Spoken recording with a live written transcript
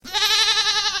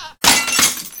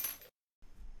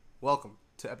Welcome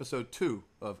to episode 2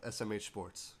 of SMH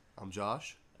Sports. I'm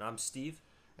Josh, And I'm Steve.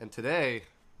 and today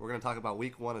we're going to talk about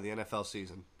week 1 of the NFL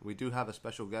season. We do have a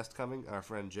special guest coming, our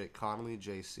friend Jake Connolly,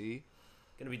 JC.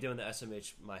 Going to be doing the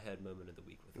SMH My Head moment of the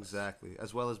week with us. Exactly,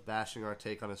 as well as bashing our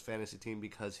take on his fantasy team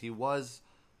because he was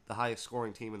the highest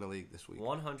scoring team in the league this week.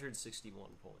 161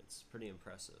 points. Pretty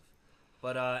impressive.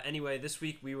 But anyway, this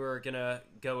week we were going to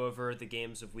go over the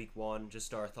games of week 1,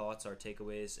 just our thoughts, our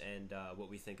takeaways, and what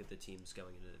we think of the teams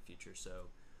going into the future. So,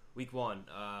 week 1,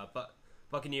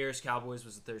 Buccaneers, Cowboys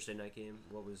was a Thursday night game.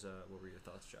 What were your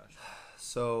thoughts, Josh?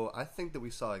 So I think that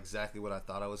we saw exactly what I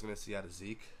thought I was going to see out of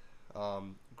Zeke.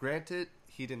 Granted,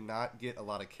 he did not get a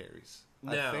lot of carries.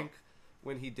 No. I think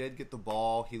when he did get the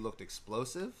ball, he looked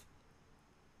explosive,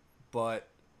 but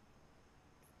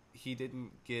he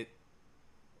didn't get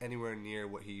anywhere near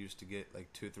what he used to get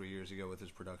like 2-3 years ago with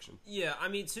his production. Yeah, I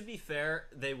mean, to be fair,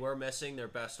 they were missing their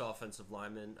best offensive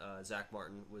lineman. Zach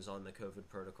Martin was on the COVID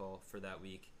protocol for that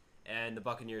week. And the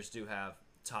Buccaneers do have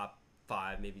top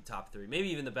 5, maybe top 3, maybe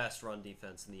even the best run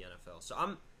defense in the NFL. So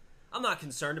I'm not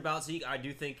concerned about Zeke. I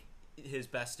do think his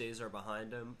best days are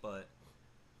behind him, but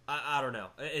I don't know.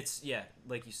 It's, yeah,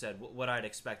 like you said, what I'd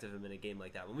expect of him in a game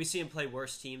like that. When we see him play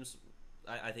worse teams,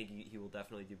 I think he will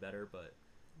definitely do better, but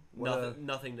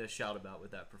nothing to shout about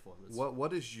with that performance.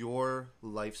 What is your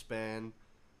lifespan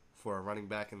for a running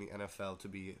back in the NFL to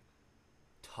be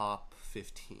top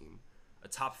 15? A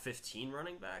top 15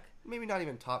 running back? Maybe not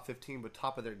even top 15, but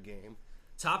top of their game.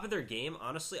 Top of their game,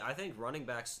 honestly, I think running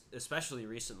backs, especially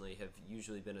recently, have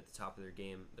usually been at the top of their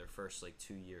game their first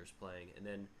 2 years playing, and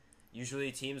then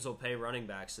usually teams will pay running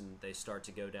backs and they start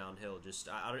to go downhill.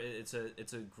 It's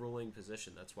a grueling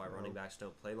position. That's why running backs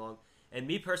don't play long. And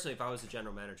me personally, if I was the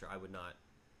general manager, I would not.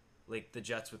 Like the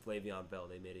Jets with Le'Veon Bell,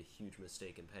 they made a huge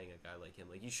mistake in paying a guy like him.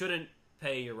 Like, you shouldn't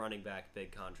pay your running back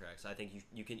big contracts. I think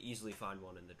you can easily find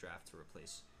one in the draft to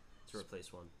replace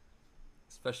one.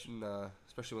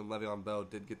 Especially when Le'Veon Bell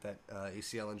did get that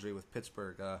ACL injury with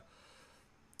Pittsburgh.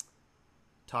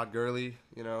 Todd Gurley,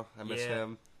 I miss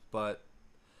him. But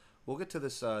we'll get to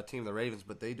this team, the Ravens,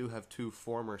 but they do have 2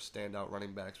 former standout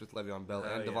running backs with Le'Veon Bell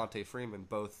and Devontae Freeman,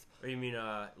 both. Or you mean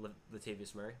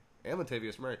Latavius Murray? And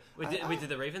Latavius Murray. Did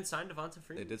the Ravens sign Devontae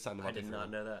Freeman? They did sign Devontae Freeman. I did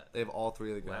not know that. They have all 3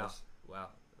 of the guys. Wow.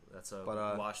 That's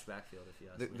a washed backfield, if you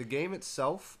ask me. The game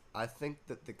itself, I think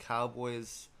that the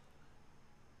Cowboys'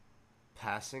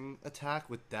 passing attack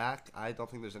with Dak, I don't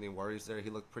think there's any worries there. He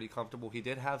looked pretty comfortable. He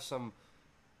did have some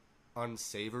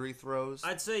unsavory throws.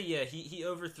 I'd say, yeah, he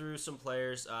overthrew some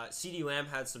players. CeeDee Lamb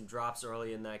had some drops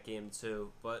early in that game,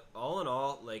 too. But all in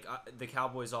all, the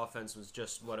Cowboys' offense was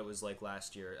just what it was like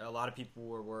last year. A lot of people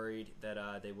were worried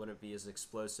that they wouldn't be as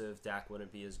explosive, Dak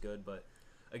wouldn't be as good, but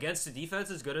against a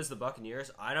defense as good as the Buccaneers,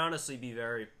 I'd honestly be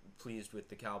very pleased with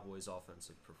the Cowboys'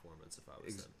 offensive performance if I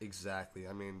was them. Exactly.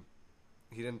 I mean,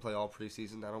 he didn't play all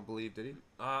preseason, I don't believe, did he?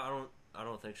 I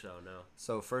don't think so, no.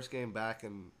 So, first game back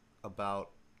in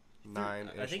about 9-ish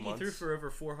months. I think he threw for over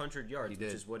 400 yards,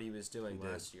 which is what he was doing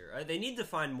last year. They need to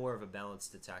find more of a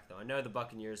balanced attack, though. I know the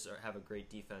Buccaneers have a great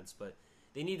defense, but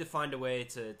they need to find a way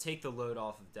to take the load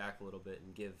off of Dak a little bit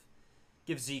and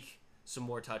give Zeke some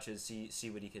more touches, see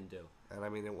what he can do. And I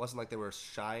mean, it wasn't like they were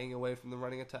shying away from the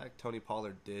running attack. Tony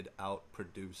Pollard did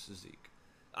outproduce Zeke.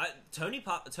 Tony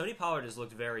Pollard has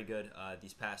looked very good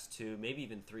these past 2, maybe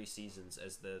even 3 seasons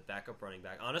as the backup running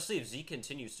back. Honestly, if Zeke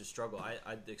continues to struggle,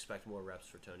 I'd expect more reps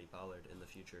for Tony Pollard in the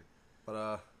future.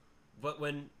 But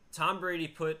when Tom Brady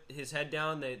put his head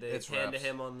down, they hand to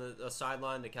him on the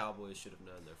sideline. The Cowboys should have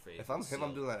known their fate. If I'm him,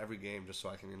 I'm doing that every game just so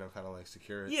I can kind of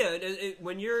secure it. Yeah,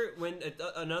 when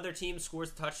another team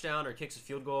scores a touchdown or kicks a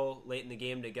field goal late in the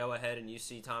game to go ahead, and you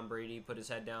see Tom Brady put his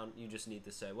head down, you just need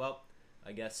to say, well,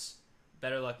 I guess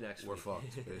better luck next week. We're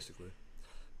fucked, basically.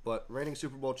 But reigning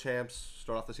Super Bowl champs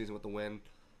start off the season with the win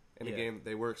in a game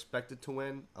they were expected to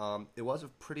win. It was a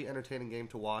pretty entertaining game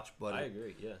to watch, but I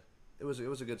agree. Yeah, it was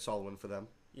a good solid win for them.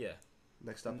 Yeah.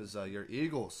 Next up is your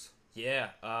Eagles. Yeah.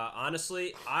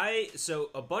 Honestly,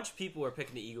 so a bunch of people were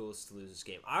picking the Eagles to lose this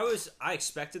game. I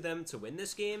expected them to win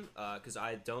this game because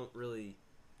I don't really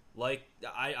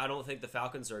I don't think the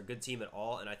Falcons are a good team at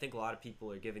all, and I think a lot of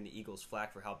people are giving the Eagles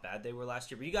flack for how bad they were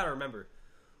last year. But you got to remember,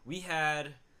 we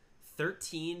had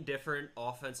 13 different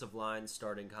offensive line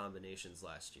starting combinations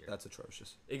last year. That's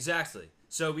atrocious. Exactly.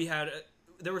 So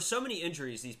there were so many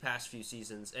injuries these past few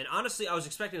seasons, and honestly, I was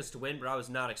expecting us to win, but I was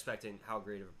not expecting how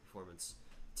great of a performance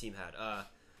the team had.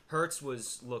 Hurts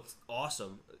looked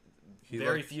awesome.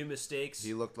 Very few mistakes.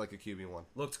 He looked like a QB1.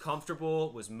 Looked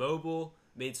comfortable, was mobile,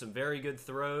 made some very good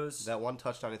throws. That one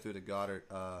touchdown he threw to Goddard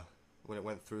when it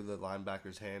went through the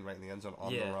linebacker's hand right in the end zone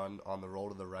on the run, on the roll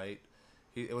to the right.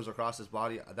 It was across his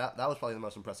body. That was probably the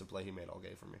most impressive play he made all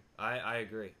game for me. I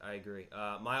agree.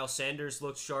 Miles Sanders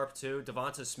looked sharp too.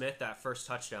 Devonta Smith, that first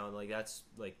touchdown, like that's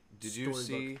like Did you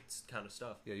see kind of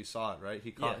stuff? Yeah, you saw it, right?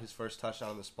 He caught his first touchdown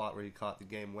on the spot where he caught the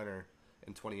game winner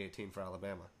in 2018 for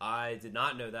Alabama. I did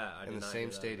not know that. In the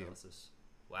same stadium.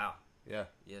 Wow. Yeah.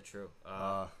 Yeah, true.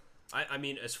 I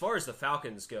mean, as far as the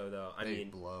Falcons go, though, they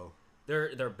blow.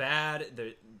 They're bad.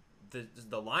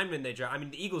 The linemen they draft. I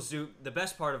mean, the Eagles do. The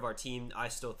best part of our team, I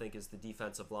still think, is the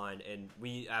defensive line, and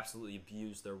we absolutely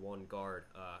abused their one guard,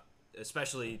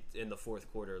 especially in the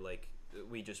fourth quarter. Like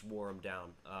we just wore them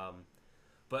down.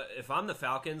 But if I'm the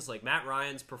Falcons, like Matt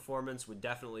Ryan's performance would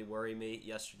definitely worry me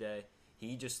yesterday.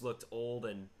 He just looked old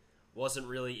and wasn't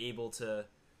really able to.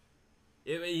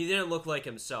 He didn't look like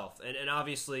himself, and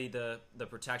obviously the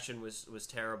protection was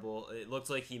terrible. It looked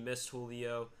like he missed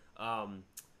Julio.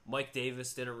 Mike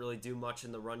Davis didn't really do much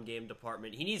in the run game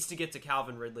department. He needs to get to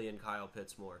Calvin Ridley and Kyle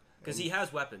Pitts more because he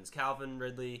has weapons. Calvin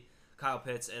Ridley, Kyle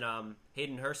Pitts, and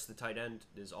Hayden Hurst, the tight end,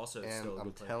 is also still a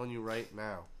good player. I'm telling you right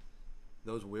now,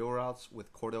 those wheel routes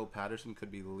with Cordell Patterson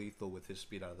could be lethal with his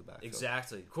speed out of the backfield.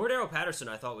 Exactly. Cordell Patterson,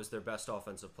 I thought, was their best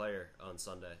offensive player on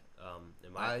Sunday.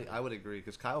 In my opinion. I would agree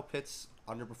because Kyle Pitts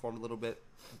underperformed a little bit.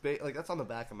 Like that's on the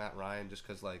back of Matt Ryan, just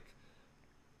because like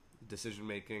decision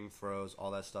making, throws,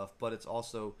 all that stuff. But it's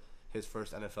also his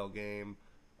first NFL game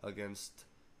against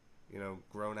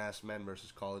grown ass men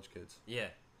versus college kids. Yeah.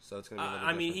 So it's gonna be.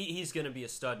 I mean, he's gonna be a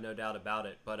stud, no doubt about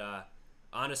it. But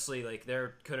honestly, like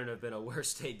there couldn't have been a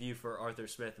worse debut for Arthur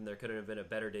Smith, and there couldn't have been a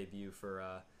better debut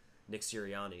for Nick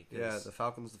Sirianni. Yeah, the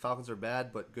Falcons are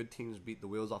bad, but good teams beat the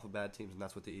wheels off of bad teams, and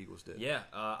that's what the Eagles did. Yeah,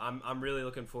 I'm really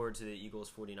looking forward to the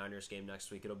Eagles 49ers game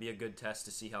next week. It'll be a good test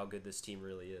to see how good this team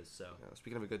really is. So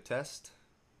speaking of a good test,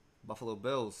 Buffalo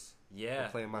Bills. Yeah,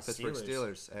 playing my Pittsburgh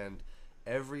Steelers, and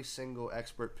every single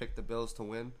expert picked the Bills to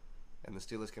win, and the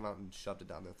Steelers came out and shoved it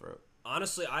down their throat.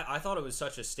 Honestly, I thought it was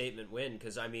such a statement win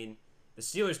because I mean the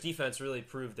Steelers defense really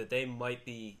proved that they might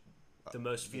be the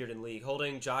most feared in the league,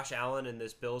 holding Josh Allen and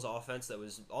this Bills offense that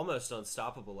was almost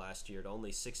unstoppable last year to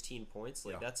only 16 points.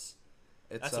 Like that's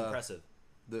impressive.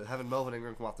 Having Melvin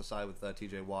Ingram come off the side with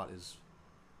T.J. Watt is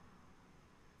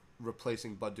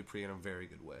replacing Bud Dupree in a very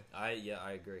good way. I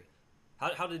agree.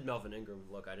 How did Melvin Ingram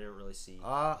look? I didn't really see.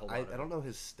 I don't know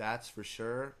his stats for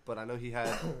sure, but I know he had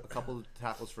a couple of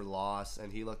tackles for loss,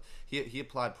 and he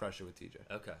applied pressure with TJ.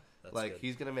 Okay, that's like good.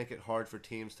 He's gonna make it hard for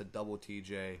teams to double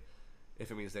TJ if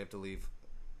it means they have to leave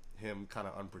him kind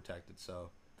of unprotected. So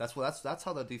that's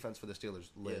how the defense for the Steelers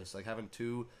lives. Yeah. Like having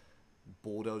two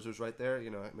bulldozers right there,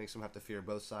 it makes them have to fear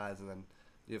both sides, and then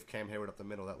you have Cam Hayward up the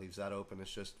middle that leaves that open.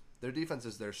 It's just their defense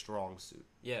is their strong suit.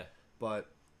 Yeah, but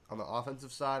on the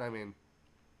offensive side, I mean,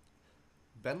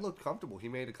 Ben looked comfortable. He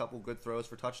made a couple good throws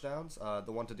for touchdowns.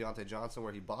 The one to Deontay Johnson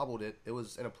where he bobbled it, it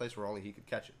was in a place where only he could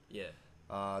catch it.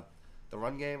 Yeah. The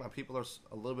run game, people are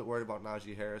a little bit worried about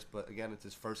Najee Harris, but again, it's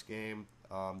his first game.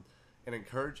 An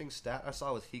encouraging stat I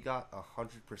saw was he got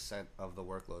 100% of the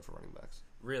workload for running backs.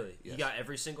 Really? Yes. He got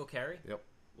every single carry? Yep.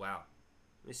 Wow.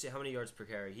 Let me see how many yards per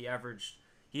carry. He averaged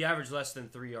less than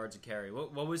 3 yards a carry.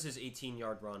 What was his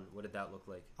 18-yard run? What did that look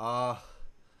like?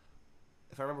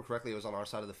 If I remember correctly, it was on our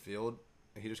side of the field.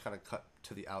 And he just kind of cut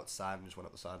to the outside and just went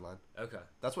up the sideline. Okay.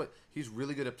 That's what he's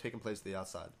really good at, taking plays to the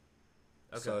outside.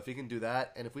 Okay. So if he can do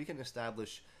that, and if we can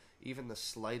establish even the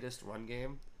slightest run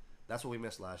game, that's what we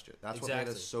missed last year. That's what made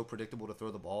us so predictable to throw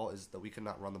the ball, is that we could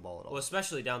not run the ball at all. Well,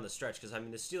 especially down the stretch, because I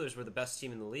mean the Steelers were the best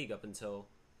team in the league up until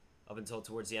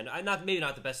towards the end. Maybe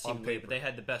not the best team in the league, but they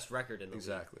had the best record in the league.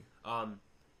 Exactly.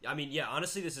 I mean, yeah.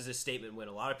 Honestly, this is a statement win.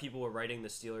 A lot of people were writing the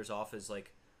Steelers off as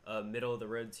like a middle of the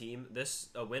road team.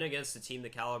 A win against a team the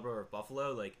caliber of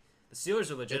Buffalo, like the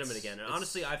Steelers are legitimate again. And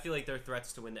honestly, I feel like they're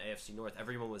threats to win the AFC North.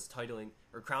 Everyone was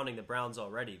crowning the Browns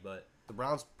already, but the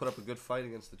Browns put up a good fight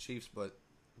against the Chiefs. But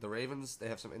the Ravens, they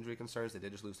have some injury concerns. They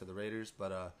did just lose to the Raiders,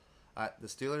 but the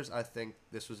Steelers, I think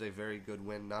this was a very good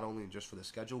win, not only just for the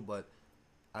schedule, but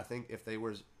I think if there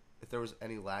was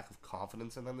any lack of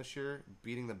confidence in them this year,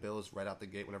 beating the Bills right out the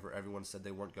gate whenever everyone said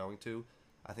they weren't going to,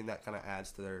 I think that kind of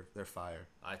adds to their fire.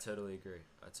 I totally agree.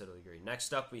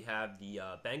 Next up, we have the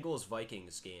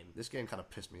Bengals-Vikings game. This game kind of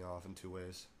pissed me off in two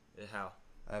ways. How?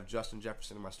 I have Justin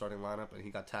Jefferson in my starting lineup, and he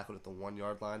got tackled at the 1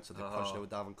 yard line, so they punched it with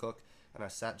Dalvin Cook. And I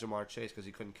sat Jamar Chase because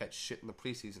he couldn't catch shit in the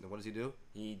preseason. And what does he do?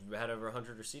 He had over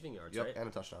 100 receiving yards, right? And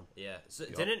a touchdown. Yeah. So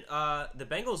didn't the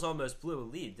Bengals almost blew a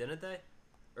lead, didn't they?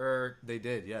 They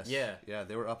did, yes. Yeah. Yeah,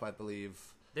 they were up, I believe.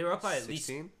 They were up by 16? at least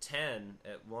 10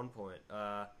 at one point.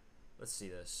 Let's see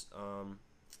this.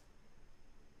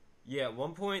 At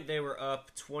one point they were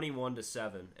up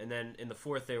 21-7, and then in the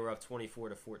fourth they were up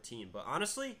 24-14. But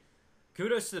honestly,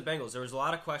 Kudos to the Bengals. There was a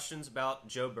lot of questions about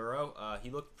Joe Burrow. He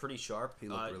looked pretty sharp. He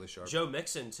looked really sharp. Joe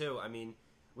Mixon, too. I mean,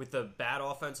 with the bad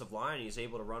offensive line, he's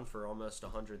able to run for almost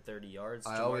 130 yards.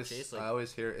 I always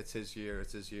hear it's his year.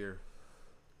 It's his year.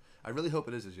 I really hope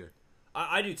it is his year.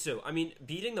 I do, too. I mean,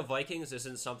 beating the Vikings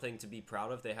isn't something to be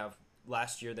proud of.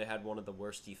 Last year, they had one of the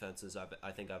worst defenses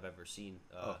I think I've ever seen.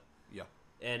 Yeah.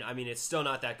 And, I mean, it's still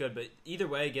not that good. But either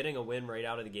way, getting a win right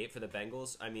out of the gate for the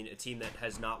Bengals, I mean, a team that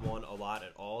has not won a lot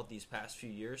at all these past few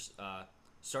years,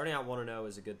 starting out 1-0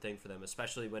 is a good thing for them,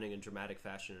 especially winning in dramatic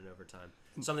fashion in overtime.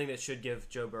 Something that should give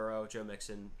Joe Burrow, Joe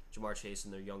Mixon, Jamar Chase,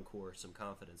 and their young core some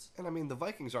confidence. And, I mean, the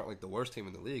Vikings aren't, like, the worst team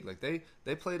in the league. Like,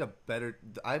 they played a better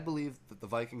 – I believe that the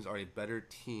Vikings are a better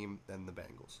team than the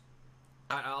Bengals.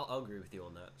 I'll agree with you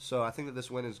on that. So I think that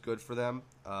this win is good for them.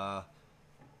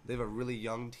 They have a really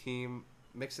young team.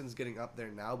 Mixon's getting up there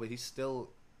now, but he's still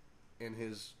in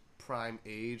his prime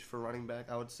age for running back,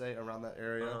 I would say, around that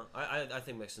area. I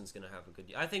think Mixon's going to have a good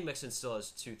year. I think Mixon still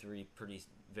has 2-3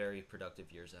 very productive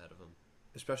years ahead of him.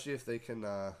 Especially if they can,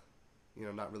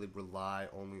 not really rely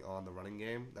only on the running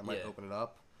game. That might open it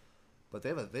up. But they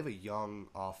have a young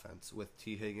offense with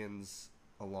T. Higgins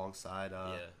alongside.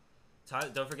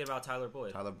 Don't forget about Tyler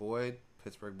Boyd. Tyler Boyd,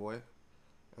 Pittsburgh boy,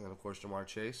 and then of course Jamar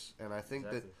Chase. And I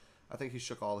think he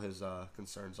shook all his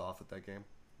concerns off with that game.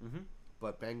 Mm-hmm.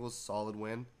 But Bengals solid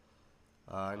win.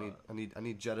 I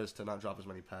need Jettas to not drop as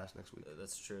many passes next week.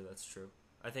 That's true.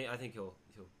 I think he'll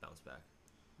bounce back.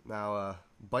 Now,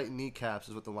 biting kneecaps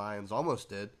is what the Lions almost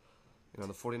did. The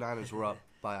 49ers were up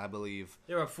by, I believe,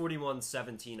 they were up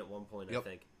 41-17 at one point. Yep. I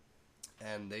think,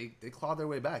 and they clawed their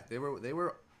way back.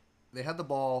 They had the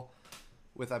ball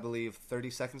with, I believe, 30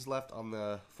 seconds left on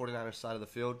the 49ers side of the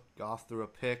field. Goff threw a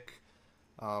pick.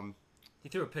 He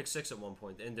threw a pick six at one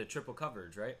point into triple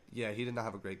coverage, right? Yeah, he did not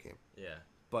have a great game. Yeah,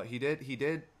 but he did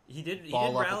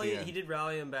rally. He did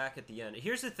rally him back at the end.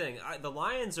 Here's the thing: the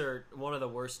Lions are one of the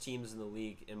worst teams in the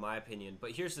league, in my opinion.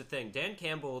 But here's the thing: Dan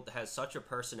Campbell has such a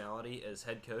personality as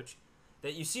head coach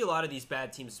that you see a lot of these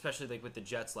bad teams, especially like with the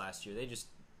Jets last year. They just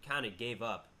kind of gave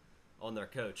up on their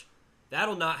coach.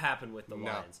 That'll not happen with the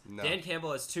Lions. No. Dan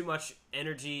Campbell has too much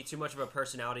energy, too much of a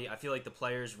personality. I feel like the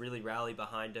players really rally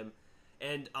behind him.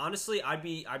 And honestly, I'd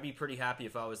be pretty happy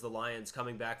if I was the Lions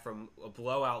coming back from a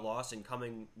blowout loss and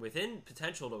coming within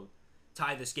potential to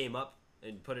tie this game up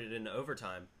and put it into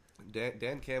overtime.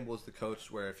 Dan Campbell is the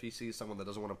coach where if he sees someone that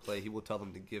doesn't want to play, he will tell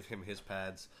them to give him his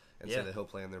pads and say that he'll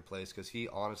play in their place because he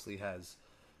honestly has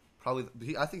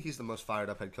I think he's the most fired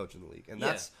up head coach in the league. And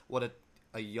that's what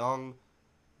a young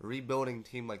rebuilding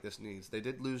team like this needs. They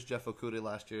did lose Jeff Okudah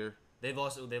last year. They've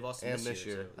lost and this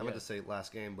year. Too. I meant to say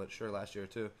last game, but sure, last year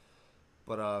too.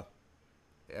 But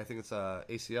I think it's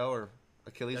ACL or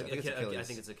Achilles. I think it's Achilles. I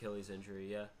think it's Achilles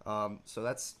injury. Yeah. So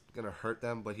that's gonna hurt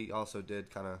them. But he also did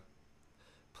kind of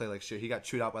play like shit. He got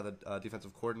chewed out by the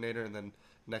defensive coordinator, and then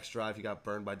next drive he got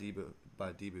burned by Debo.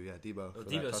 Debo. Oh,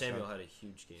 Debo Samuel had a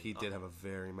huge game. He did have a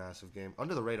very massive game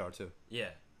under the radar too. Yeah.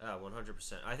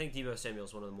 100%. I think Debo Samuel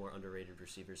is one of the more underrated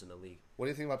receivers in the league. What do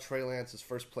you think about Trey Lance's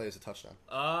first play as a touchdown?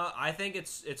 I think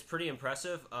it's pretty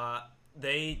impressive.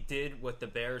 They did what the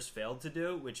Bears failed to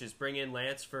do, which is bring in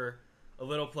Lance for a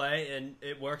little play, and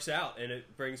it works out, and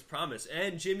it brings promise.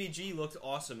 And Jimmy G looked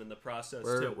awesome in the process,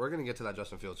 too. We're going to get to that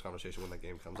Justin Fields conversation when that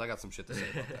game comes. I got some shit to say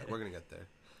about that. We're going to get there.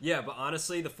 Yeah, but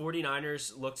honestly, the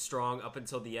 49ers looked strong up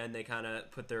until the end. They kind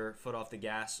of put their foot off the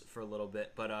gas for a little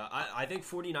bit. But I think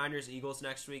 49ers-Eagles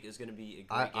next week is going to be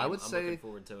a great game. I'm looking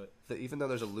forward to it. That even though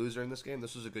there's a loser in this game,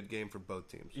 this was a good game for both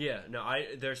teams. Yeah, no,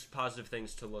 there's positive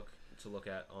things to look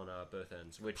at on both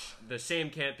ends, which the same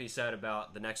can't be said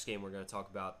about the next game we're going to talk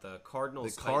about, the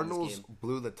Cardinals. The Cardinals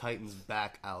blew the Titans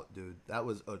back out, dude. That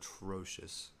was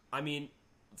atrocious. I mean,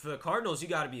 for the Cardinals, you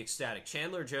got to be ecstatic.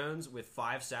 Chandler Jones with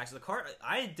 5 sacks.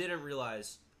 I didn't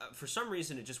realize, for some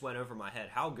reason, it just went over my head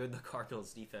how good the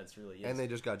Cardinals defense really is. And they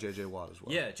just got J.J. Watt as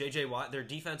well. Yeah, J.J. Watt. Their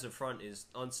defensive front is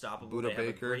unstoppable. Buda they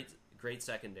Baker. have a great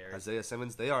secondary. Isaiah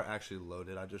Simmons, they are actually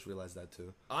loaded. I just realized that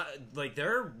too.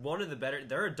 They're one of the better.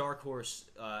 They're a dark horse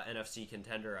NFC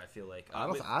contender. I feel like.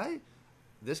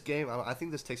 This game, I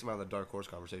think this takes them out of the dark horse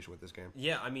conversation with this game.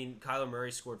 Yeah, I mean, Kyler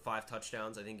Murray scored 5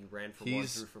 touchdowns. I think he ran for 1,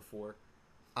 threw for 4.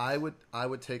 I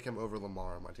would take him over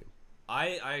Lamar on my team.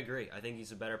 I agree. I think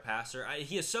he's a better passer.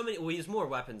 He has so many. Well, he has more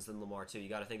weapons than Lamar too. You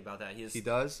got to think about that. He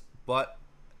does, but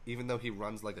even though he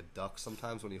runs like a duck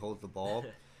sometimes when he holds the ball,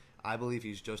 I believe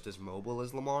he's just as mobile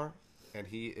as Lamar, and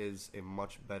he is a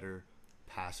much better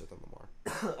passer than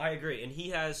Lamar. I agree, and he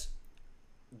has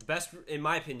the best, in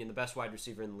my opinion, the best wide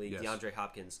receiver in the league, yes. DeAndre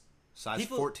Hopkins. Size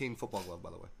 14 football glove, by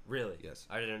the way. Really? Yes.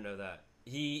 I didn't know that.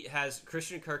 he has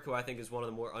Christian Kirk, who I think is one of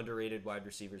the more underrated wide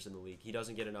receivers in the league. He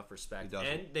doesn't get enough respect. He doesn't.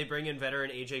 And they bring in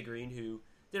veteran AJ Green, who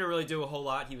didn't really do a whole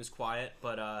lot. He was quiet,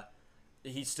 but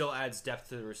he still adds depth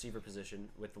to the receiver position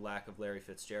with the lack of Larry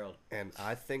Fitzgerald. And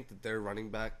I think that their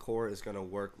running back core is going to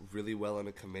work really well in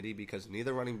a committee because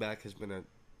neither running back has been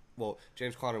well,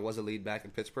 James Conner was a lead back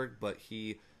in Pittsburgh, but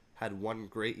he had one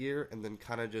great year and then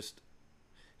kind of just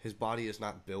his body is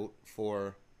not built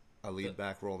for a lead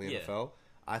back role in the NFL.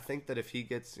 I think that if he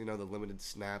gets, the limited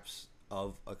snaps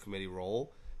of a committee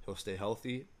role, he'll stay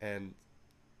healthy, and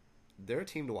they're a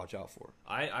team to watch out for.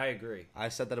 I agree. I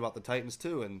said that about the Titans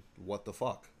too, and what the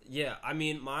fuck? Yeah, I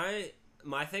mean, my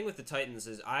thing with the Titans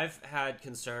is I've had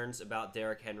concerns about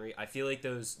Derrick Henry. I feel like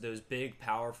those big,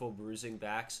 powerful, bruising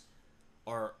backs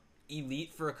are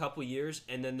elite for a couple years,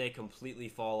 and then they completely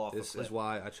fall off. This is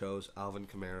why I chose Alvin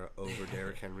Kamara over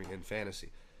Derrick Henry in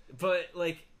fantasy. But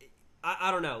like,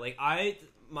 I don't know. Like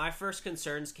my first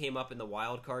concerns came up in the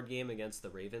wild card game against the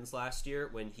Ravens last year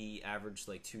when he averaged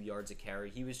like 2 yards a carry.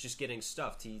 He was just getting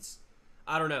stuffed.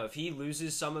 I don't know, if he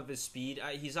loses some of his speed,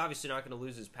 he's obviously not going to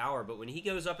lose his power, but when he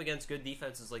goes up against good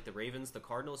defenses like the Ravens, the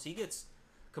Cardinals, he gets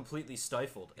completely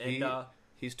stifled. And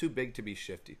he's too big to be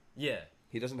shifty. Yeah.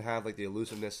 He doesn't have like the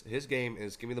elusiveness. His game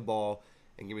is give me the ball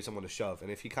and give me someone to shove.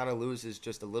 And if he kind of loses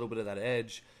just a little bit of that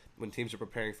edge when teams are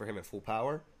preparing for him at full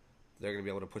power, they're going to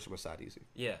be able to push him aside easy.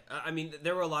 Yeah, I mean,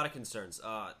 there were a lot of concerns.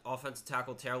 Offensive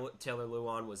tackle Taylor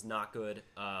Lewan was not good.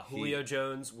 Julio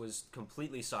Jones was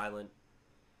completely silent.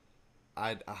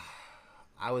 I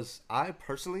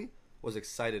personally was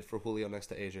excited for Julio next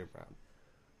to AJ Brown.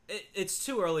 It's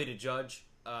too early to judge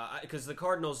because the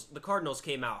Cardinals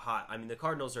came out hot. I mean, the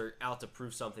Cardinals are out to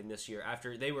prove something this year.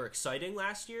 After they were exciting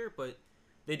last year, but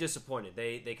they disappointed.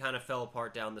 They kind of fell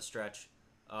apart down the stretch.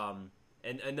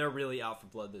 And they're really out for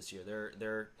blood this year.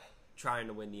 They're trying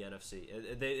to win the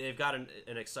NFC. They've got an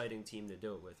exciting team to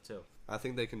do it with too. I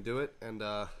think they can do it. And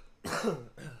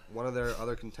one of their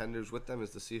other contenders with them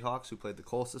is the Seahawks, who played the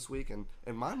Colts this week. And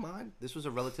in my mind, this was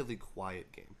a relatively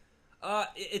quiet game.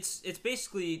 It's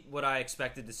basically what I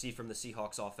expected to see from the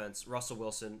Seahawks offense. Russell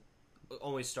Wilson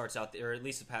always starts out, or at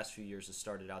least the past few years, has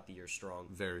started out the year strong.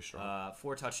 Very strong.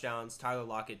 4 touchdowns. Tyler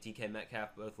Lockett, DK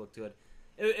Metcalf both looked good.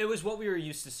 It was what we were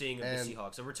used to seeing of the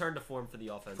Seahawks, a return to form for the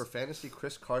offense. For fantasy,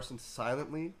 Chris Carson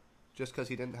silently, just because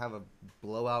he didn't have a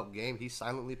blowout game, he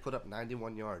silently put up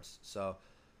 91 yards. So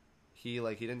he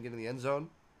didn't get in the end zone,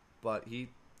 but he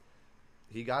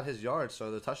got his yards. So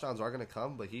the touchdowns are going to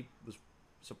come, but he was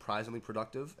surprisingly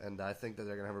productive, and I think that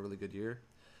they're going to have a really good year.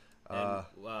 And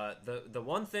the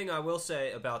one thing I will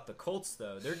say about the Colts,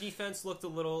 though, their defense looked a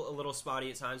little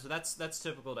spotty at times, but that's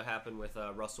typical to happen with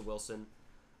Russell Wilson.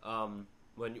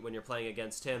 When you're playing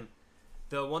against him.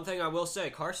 The one thing I will say,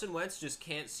 Carson Wentz just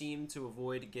can't seem to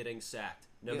avoid getting sacked,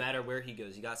 no matter where he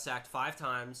goes. He got sacked 5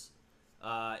 times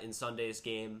in Sunday's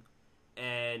game,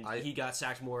 and he got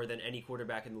sacked more than any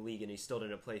quarterback in the league, and he still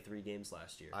didn't play 3 games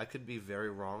last year. I could be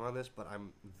very wrong on this, but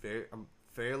I'm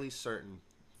fairly certain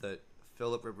that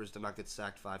Phillip Rivers did not get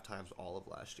sacked 5 times all of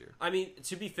last year. I mean,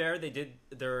 to be fair,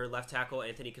 their left tackle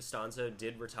Anthony Costanzo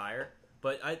did retire,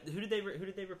 but who did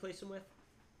they replace him with?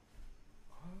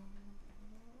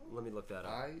 Let me look that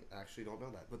up. I actually don't know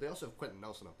that. But they also have Quentin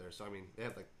Nelson up there, so I mean, they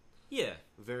have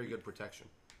very good protection.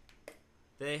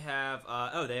 They have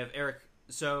they have Eric.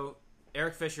 So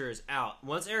Eric Fisher is out.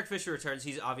 Once Eric Fisher returns,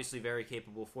 he's obviously very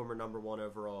capable, former number 1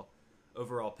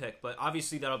 overall pick. But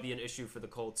obviously that'll be an issue for the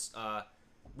Colts.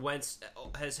 Wentz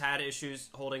has had issues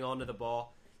holding on to the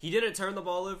ball. He didn't turn the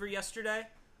ball over yesterday,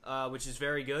 which is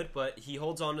very good, but he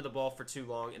holds on to the ball for too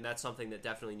long, and that's something that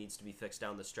definitely needs to be fixed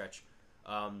down the stretch.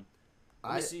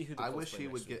 I wish he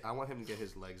would I want him to get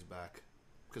his legs back,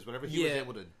 because whenever he was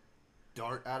able to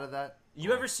dart out of that.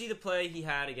 You ever see the play he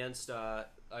had against I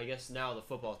guess now the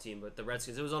football team, but the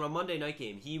Redskins? It was on a Monday night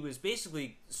game. He was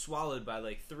basically swallowed by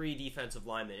like 3 defensive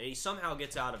linemen, and he somehow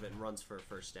gets out of it and runs for a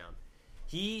first down.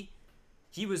 He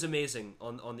was amazing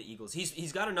on the Eagles.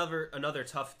 He's got another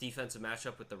tough defensive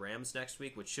matchup with the Rams next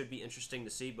week, which should be interesting to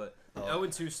see. But the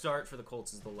 0-2 start for the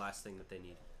Colts is the last thing that they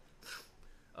need.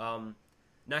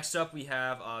 Next up, we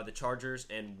have the Chargers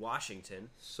and Washington.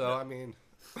 So, I mean,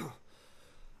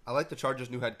 I like the Chargers'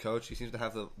 new head coach. He seems to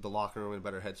have the locker room in a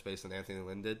better headspace than Anthony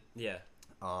Lynn did. Yeah.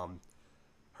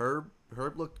 Herb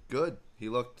looked good. He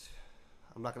looked...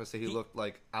 I'm not going to say he looked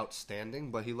like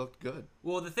outstanding, but he looked good.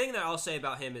 Well, the thing that I'll say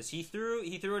about him is he threw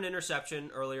an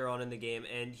interception earlier on in the game,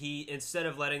 and he, instead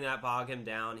of letting that bog him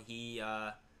down, he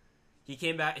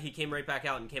came right back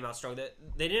out and came out strong.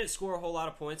 They didn't score a whole lot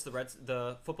of points.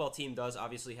 The football team does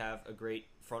obviously have a great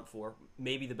front four,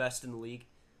 maybe the best in the league,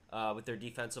 with their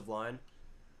defensive line.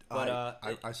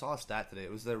 But I saw a stat today.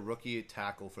 It was their rookie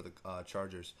tackle for the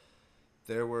Chargers.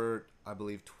 There were, I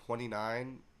believe,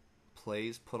 29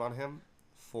 plays put on him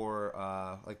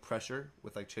for like pressure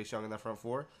with like Chase Young in that front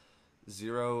four.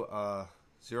 Zero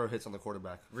hits on the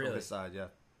quarterback Really? from his side. Yeah,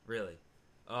 really.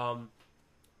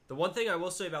 The one thing I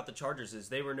will say about the Chargers is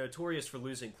they were notorious for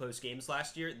losing close games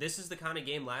last year. This is the kind of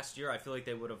game last year I feel like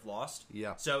they would have lost.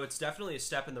 Yeah. So it's definitely a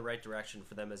step in the right direction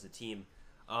for them as a team.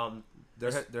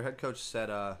 Their head coach said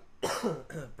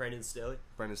Brandon Staley.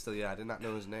 Brendan Staley. Yeah, I did not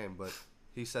know his name, but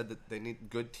he said that they need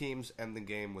good teams end the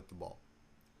game with the ball.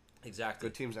 Exactly.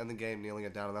 Good teams end the game kneeling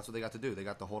it down, and that's what they got to do. They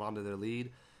got to hold on to their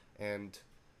lead, and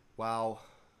while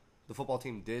the football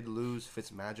team did lose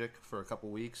Fitzmagic for a couple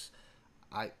weeks,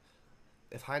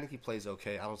 if Heineke plays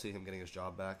okay, I don't see him getting his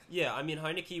job back. Yeah, I mean,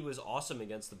 Heineke was awesome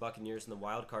against the Buccaneers in the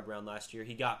wild card round last year.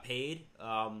 He got paid,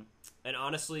 and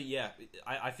honestly, yeah,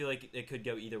 I feel like it could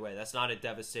go either way. That's not a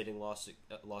devastating loss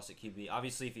at QB.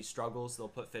 Obviously, if he struggles, they'll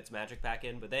put Fitzmagic back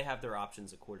in, but they have their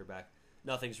options at quarterback.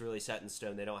 Nothing's really set in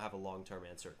stone. They don't have a long-term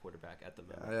answer at quarterback at the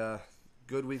moment.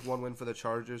 Good week one win for the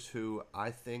Chargers, who I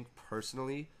think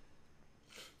personally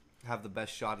have the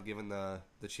best shot at giving the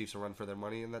Chiefs a run for their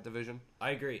money in that division.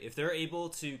 I agree. If they're able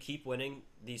to keep winning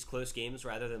these close games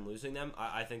rather than losing them,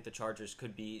 I think the Chargers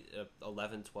could be a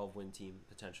 11-12 win team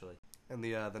potentially. And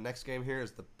the next game here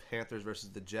is the Panthers versus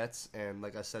the Jets. And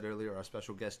like I said earlier, our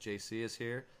special guest JC is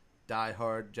here.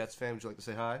 Die-hard Jets fan. Would you like to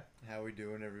say hi? How we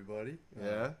doing, everybody?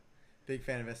 Yeah. Big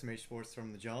fan of SMH Sports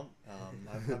from the jump.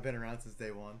 I've been around since day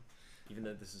one. Even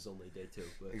though this is only day 2.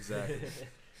 But. Exactly.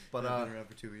 But I've been around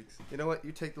for 2 weeks. You know what?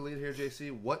 You take the lead here,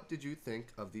 JC. What did you think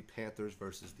of the Panthers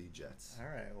versus the Jets? All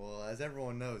right. Well, as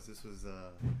everyone knows, this was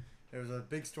there was a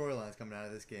big storyline coming out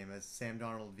of this game as Sam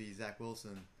Darnold v. Zach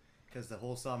Wilson, because the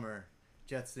whole summer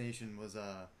Jets Nation was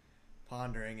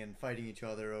pondering and fighting each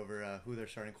other over who their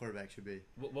starting quarterback should be.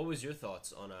 What was your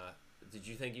thoughts on? Did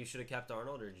you think you should have kept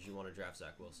Darnold, or did you want to draft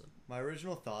Zach Wilson? My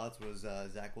original thoughts was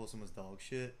Zach Wilson was dog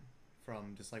shit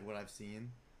from just like what I've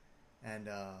seen, and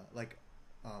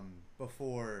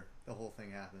before the whole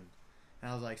thing happened.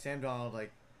 And I was like, Sam Darnold,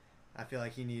 like, I feel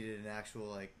like he needed an actual,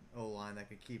 like, O-line that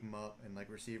could keep him up and, like,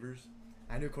 receivers.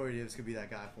 I knew Corey Davis could be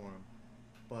that guy for him.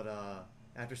 But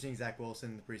after seeing Zach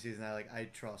Wilson in the preseason, I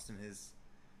trust in his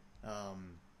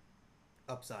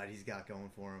upside he's got going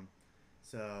for him.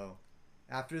 So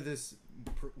after this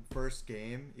first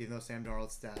game, even though Sam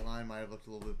Darnold's stat line might have looked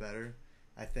a little bit better,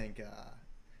 I think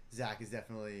Zach is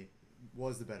definitely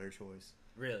was the better choice.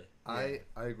 Really? Yeah.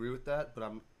 I agree with that,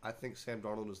 but I think Sam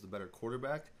Darnold is the better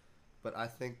quarterback. But I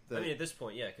think that at this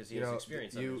point, yeah, because he has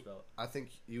experience under his belt. I think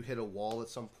you hit a wall at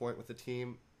some point with the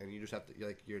team, and you just have to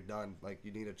you're done. Like,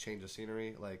 you need a change of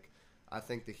scenery. Like, I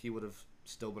think that he would have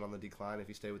still been on the decline if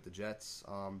he stayed with the Jets.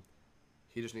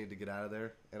 He just needed to get out of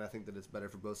there, and I think that it's better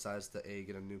for both sides to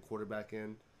get a new quarterback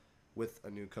in with a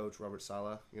new coach, Robert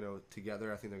Saleh.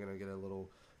 Together, I think they're going to get a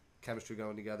little chemistry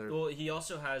going together. Well, he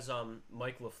also has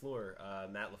Mike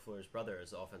LaFleur, Matt LaFleur's brother, as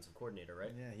the offensive coordinator,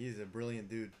 right? Yeah, he's a brilliant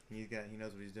dude. He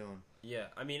knows what he's doing. Yeah,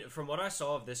 I mean, from what I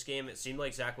saw of this game, it seemed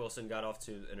like Zach Wilson got off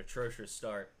to an atrocious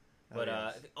start, but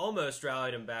almost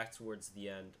rallied him back towards the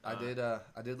end. I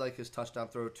did like his touchdown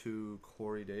throw to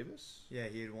Corey Davis. Yeah,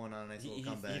 he had one on a nice little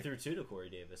comeback. He threw 2 to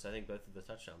Corey Davis. I think both of the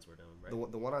touchdowns were to him,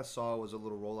 right? The one I saw was a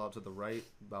little rollout to the right,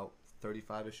 about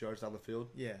 35-ish yards down the field.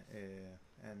 Yeah.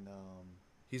 And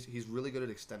He's really good at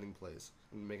extending plays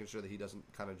and making sure that he doesn't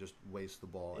kind of just waste the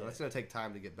ball. And that's going to take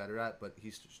time to get better at, but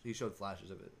he showed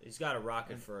flashes of it. He's got a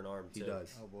rocket for an arm, too. He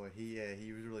does. Oh, boy.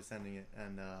 He was really sending it.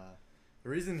 And the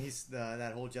reason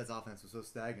that whole Jets offense was so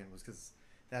stagnant was because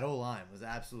that whole line was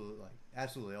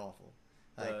absolutely awful.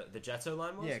 The Jets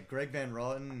O-line was? Yeah, Greg Van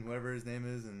Roten, whoever his name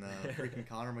is, and freaking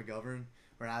Connor McGovern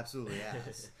were absolutely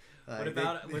ass. What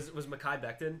about was Mekhi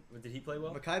Becton? Did he play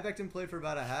well? Mekhi Becton played for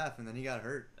about a half, and then he got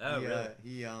hurt. Oh,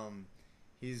 really?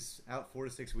 He's out 4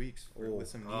 to 6 weeks with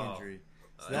some knee injury.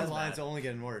 So that's that line's bad. only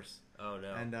getting worse. Oh,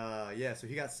 no. And so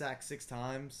he got sacked 6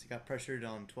 times. He got pressured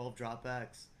on 12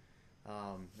 dropbacks.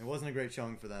 It wasn't a great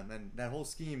showing for them, and that whole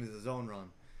scheme is a zone run,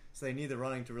 so they need the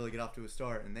running to really get off to a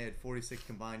start. And they had 46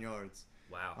 combined yards.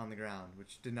 Wow. On the ground,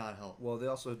 which did not help. Well, they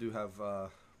also do have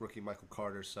rookie Michael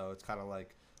Carter, so it's kind of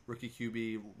like rookie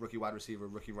QB, rookie wide receiver,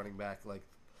 rookie running back. Like,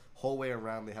 whole way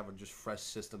around, they have a just fresh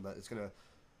system that it's gonna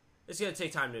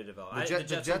take time to develop.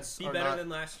 The Jets will be better than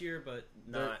last year, but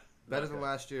not better than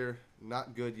last year.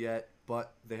 Not good yet,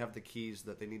 but they have the keys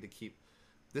that they need to keep.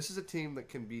 This is a team that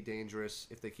can be dangerous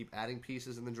if they keep adding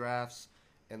pieces in the drafts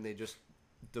and they just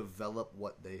develop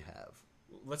what they have.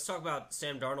 Let's talk about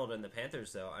Sam Darnold and the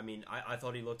Panthers, though. I mean, I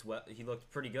thought he looked he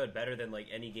looked pretty good, better than like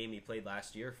any game he played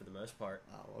last year for the most part.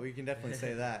 Well, we can definitely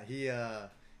say that he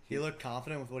he looked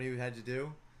confident with what he had to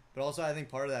do. But also, I think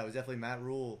part of that was definitely Matt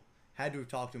Rule had to have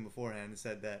talked to him beforehand and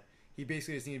said that he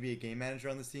basically just needed to be a game manager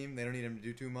on this team. They don't need him to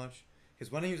do too much.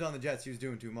 Because when he was on the Jets, he was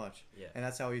doing too much. Yeah. And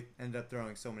that's how he ended up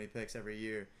throwing so many picks every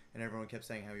year. And everyone kept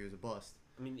saying how he was a bust.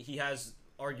 I mean, he has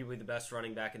arguably the best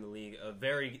running back in the league, a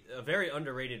very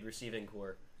underrated receiving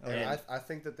core. I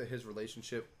think that his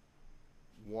relationship,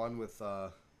 one with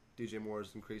DJ Moore is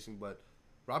increasing, but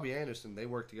Robbie Anderson, they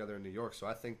work together in New York, so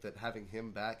I think that having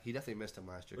him back, he definitely missed him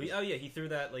last year. Oh yeah, he threw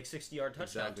that like 60-yard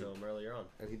touchdown Exactly. to him earlier on.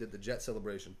 And he did the Jet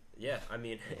celebration. Yeah, I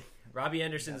mean, Robbie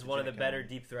Anderson is one of the Jack better Allen.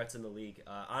 deep threats in the league.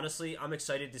 Honestly, I'm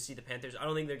excited to see the Panthers. I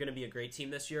don't think they're going to be a great team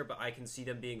this year, but I can see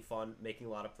them being fun, making a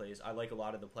lot of plays. I like a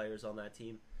lot of the players on that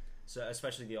team, so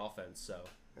especially the offense. So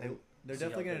They're See how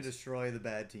definitely it going to goes. destroy the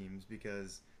bad teams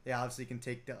because they obviously can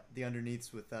take the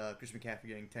underneaths with Christian McCaffrey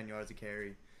getting 10 yards a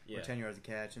carry yeah, or 10 yards a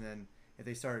catch. And then if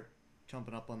they start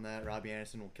jumping up on that, Robbie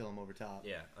Anderson will kill him over top.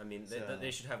 yeah. I mean, So- they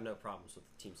should have no problems with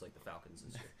teams like the Falcons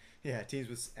this year. Yeah, teams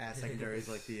with ass secondaries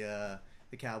like the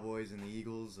Cowboys and the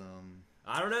Eagles.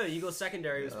 I don't know. Eagles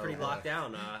secondary was Oh, pretty yeah. locked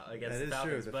down against That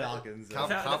the is true. Falcons. The but Falcons. Cal-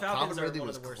 the Falcons Calvin are Ridley one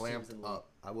of was the worst clamped teams in the league. up.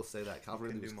 I will say that. Calvin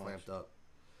Ridley was Couldn't do clamped much. up.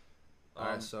 All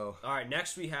right, so All right,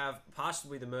 next we have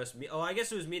possibly the most. I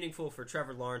guess it was meaningful for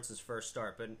Trevor Lawrence's first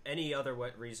start, but any other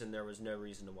reason, there was no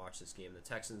reason to watch this game. The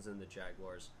Texans and the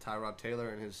Jaguars. Tyrod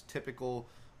Taylor in his typical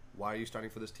 "Why are you starting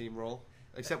for this team?" role.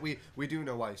 Except we do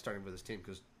know why he's starting for this team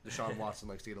because Deshaun Watson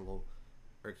likes to get a little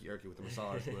irky with the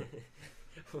massage.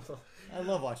 But I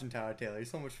love watching Tyrod Taylor.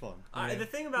 He's so much fun. The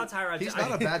thing about Tyrod, he's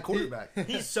not a bad quarterback.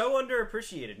 He's so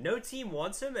underappreciated. No team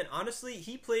wants him, and honestly,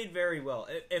 he played very well.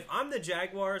 If I'm the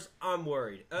Jaguars, I'm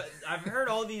worried. I've heard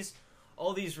all these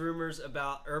rumors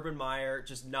about Urban Meyer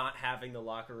just not having the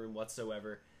locker room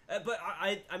whatsoever. But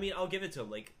I mean, I'll give it to him.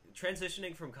 Like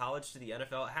transitioning from college to the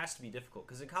NFL, it has to be difficult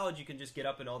because in college you can just get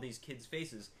up in all these kids'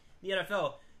 faces. In the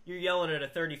NFL, you're yelling at a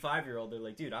 35-year-old. They're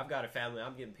like, "Dude, I've got a family.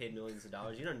 I'm getting paid millions of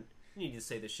dollars. You need to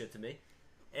say this shit to me."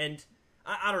 And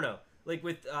I don't know. Like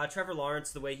with Trevor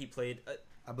Lawrence, the way he played,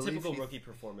 I believe typical he- rookie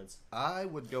performance. I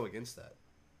would go against that.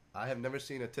 I have never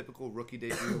seen a typical rookie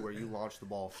debut where you launch the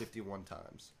ball 51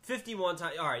 times. 51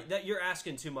 times. All right, that you're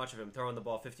asking too much of him throwing the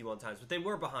ball 51 times, but they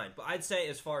were behind. But I'd say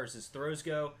as far as his throws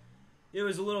go, it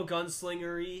was a little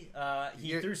gunslingery.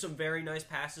 He threw some very nice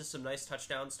passes, some nice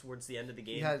touchdowns towards the end of the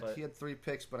game. He had 3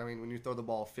 picks, but I mean, when you throw the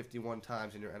ball 51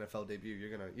 times in your NFL debut,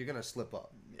 you're gonna slip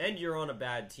up. And you're on a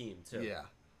bad team too. Yeah.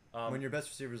 When your best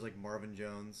receiver is like Marvin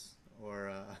Jones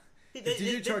or They- DJ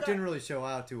they've Chark got- didn't really show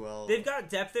out too well. They've got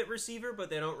depth at receiver, but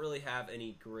they don't really have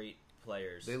any great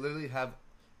players. They literally have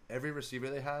every receiver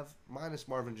they have, minus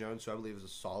Marvin Jones, who I believe is a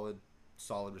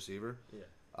solid receiver.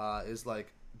 Yeah. Is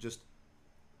like just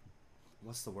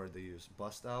what's the word they use?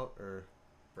 Bust out or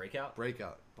Breakout?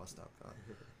 breakout? Bust out. God.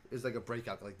 Is like a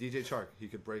breakout. Like DJ Chark, he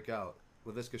could break out.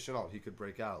 Laviska Shenault, he could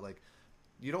break out. Like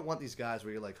you don't want these guys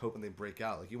where you're like hoping they break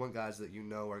out. Like you want guys that you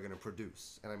know are going to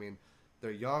produce. And I mean,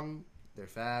 they're young, they're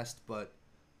fast, but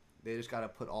they just got to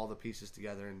put all the pieces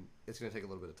together, and it's going to take a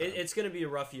little bit of time. It's going to be a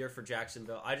rough year for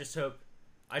Jacksonville. I just hope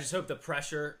the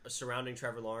pressure surrounding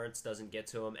Trevor Lawrence doesn't get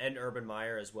to him, and Urban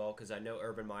Meyer as well, because I know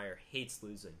Urban Meyer hates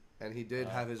losing. And he did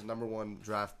have his number 1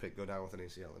 draft pick go down with an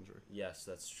ACL injury. Yes,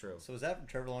 that's true. So was that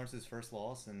Trevor Lawrence's first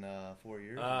loss in 4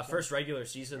 years? or something? First regular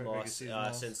season Regular loss season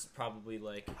loss. since probably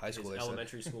like High school, his they said.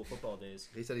 elementary school football days.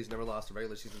 He said he's never lost a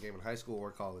regular season game in high school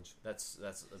or college. That's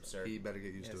absurd. He better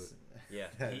get used to Yes. it.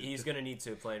 Yeah, he's going to need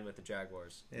to playing with the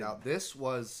Jaguars. Yeah. Now, this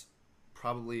was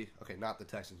probably, okay, not the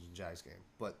Texans and Jags game,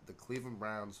 but the Cleveland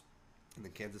Browns and the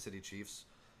Kansas City Chiefs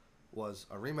was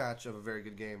a rematch of a very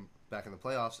good game back in the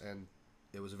playoffs, and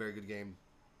it was a very good game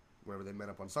whenever they met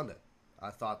up on Sunday. I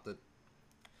thought that,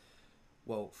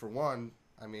 well, for one,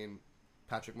 I mean,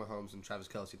 Patrick Mahomes and Travis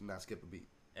Kelce did not skip a beat.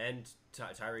 And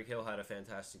Tyreek Hill had a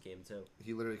fantastic game too.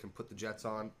 He literally can put the Jets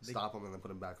on, stop them, and then put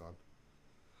them back on.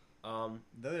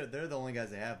 They're the only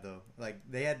guys they have though. Like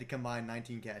they had to combine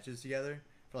 19 catches together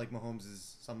for like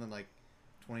Mahomes' something like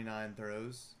 29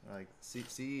 throws. Like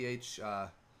CEH,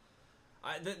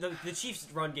 The Chiefs'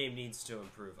 run game needs to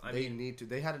improve.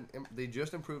 they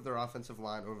just improved their offensive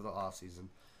line over the offseason.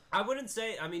 I wouldn't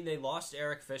say. I mean, they lost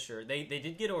Eric Fisher. They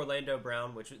did get Orlando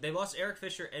Brown, which they lost Eric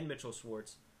Fisher and Mitchell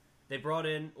Schwartz. They brought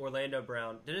in Orlando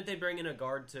Brown. Didn't they bring in a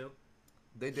guard too?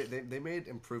 They did. They made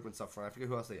improvements up front. I forget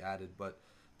who else they added, but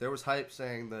there was hype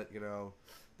saying that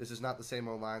this is not the same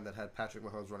O-line that had Patrick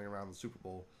Mahomes running around the Super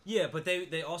Bowl. Yeah, but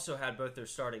they also had both their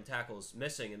starting tackles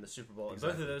missing in the Super Bowl, and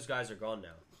both Exactly. of those guys are gone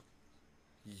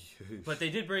now. But they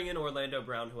did bring in Orlando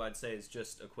Brown, who I'd say is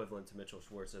just equivalent to Mitchell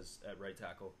Schwartz at right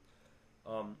tackle.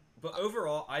 But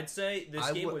overall, I'd say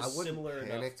this game was I wouldn't similar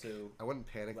panic. enough to. I wouldn't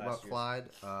panic last about year's.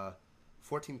 Clyde.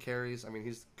 14 carries. I mean,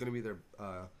 he's going to be their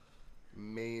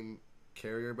main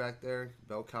carrier back there,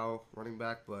 bell cow running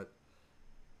back. But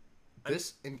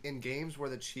this in games where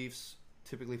the Chiefs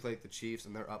typically play like the Chiefs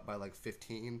and they're up by like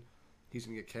 15, he's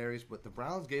going to get carries. But the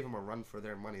Browns gave him a run for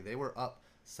their money. They were up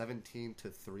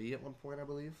 17-3 at one point, I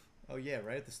believe. Oh yeah,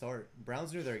 right at the start,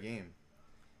 Browns knew their game.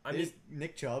 I They mean, just-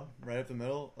 Nick Chubb right up the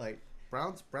middle. Like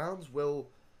Browns will.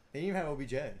 they didn't even have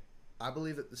OBJ. I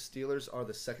believe that the Steelers are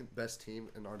the second best team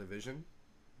in our division,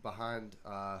 behind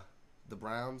the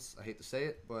Browns. I hate to say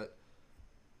it, but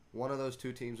one of those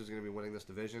two teams is going to be winning this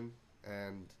division,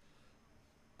 and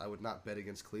I would not bet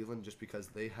against Cleveland just because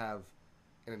they have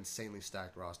an insanely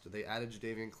stacked roster. They added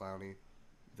Jadeveon Clowney.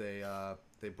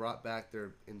 They brought back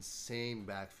their insane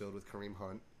backfield with Kareem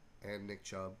Hunt and Nick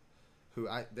Chubb,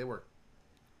 they work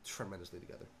tremendously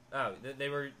together. oh, they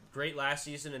were great last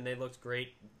season, and they looked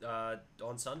great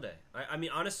on Sunday. I mean,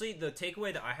 honestly, the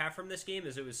takeaway that I have from this game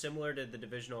is it was similar to the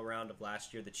divisional round of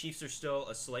last year. The Chiefs are still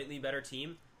a slightly better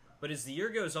team, but as the year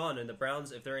goes on, and the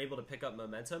Browns, if they're able to pick up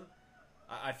momentum,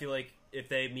 I feel like if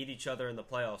they meet each other in the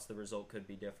playoffs, the result could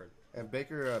be different. And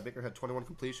Baker had 21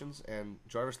 completions, and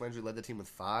Jarvis Landry led the team with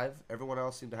 5. Everyone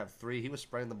else seemed to have 3. He was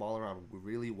spreading the ball around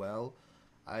really well.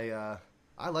 I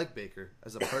like Baker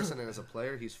as a person and as a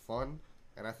player. He's fun,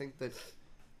 and I think that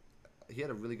he had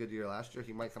a really good year last year.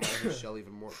 He might come out of his shell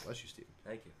even more. Bless you, Steven.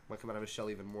 Thank you. Might come out of his shell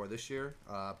even more this year.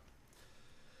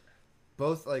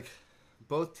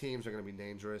 Both teams are going to be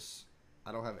dangerous.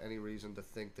 I don't have any reason to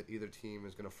think that either team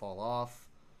is going to fall off.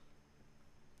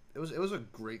 It was a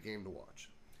great game to watch.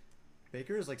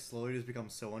 Baker is like slowly just become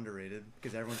so underrated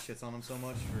because everyone shits on him so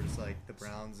much for just like the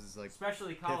Browns is like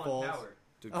Especially Pitfalls. Colin Coward.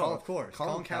 Dude, oh of course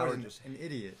Colin Coward is just an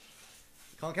idiot.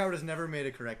 Colin Coward has never made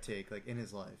a correct take like in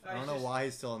his life. I don't know why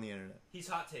he's still on the internet. He's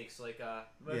hot takes like Yeah,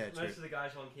 most true. of the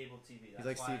guys on cable TV. He's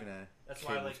like Stephen A. That's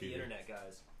why I Cable like the TV. internet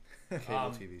guys. cable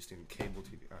TV, Steven. Cable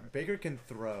TV. All right. Baker can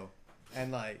throw,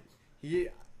 and like he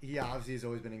obviously has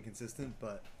always been inconsistent,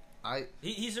 but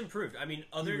He's improved. I mean,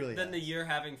 other really than the has. year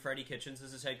having Freddie Kitchens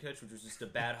as his head coach, which was just a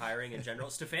bad hiring in general.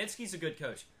 Stefanski's a good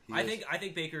coach. He I is.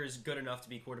 think Baker is good enough to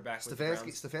be quarterback with the Browns.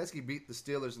 Stefanski beat the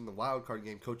Steelers in the wild card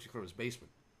game coaching from his basement.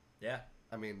 Yeah.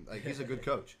 I mean, like he's a good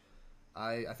coach.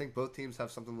 I think both teams have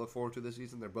something to look forward to this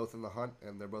season. They're both in the hunt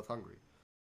and they're both hungry.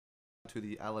 To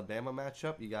the Alabama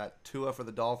matchup, you got Tua for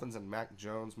the Dolphins and Mac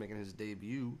Jones making his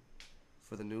debut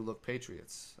for the new look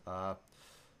Patriots.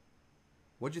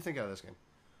 What'd you think out of this game?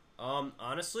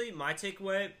 Honestly, my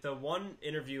takeaway, the one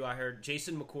interview I heard,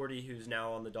 Jason McCourty, who's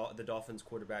now on the Dolphins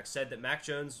quarterback, said that Mac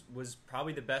Jones was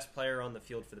probably the best player on the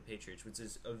field for the Patriots, which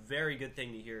is a very good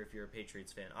thing to hear if you're a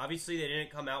Patriots fan. Obviously, they didn't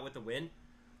come out with the win,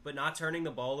 but not turning the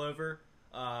ball over,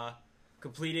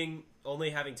 completing,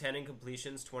 only having 10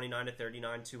 incompletions,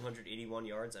 29-39, 281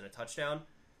 yards, and a touchdown,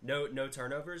 no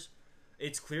turnovers.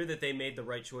 It's clear that they made the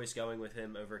right choice going with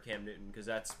him over Cam Newton because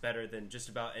that's better than just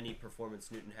about any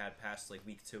performance Newton had past like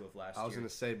week 2 of last year. I was going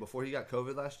to say, before he got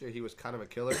COVID last year, he was kind of a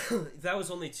killer. That was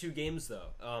only 2 games though.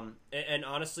 And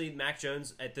honestly, Mac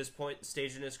Jones at this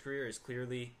stage in his career is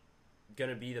clearly going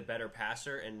to be the better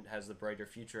passer and has the brighter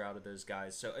future out of those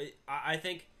guys. So I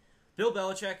think Bill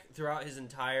Belichick throughout his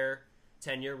entire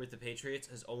tenure with the Patriots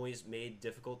has always made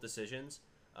difficult decisions,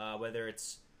 whether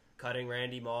it's cutting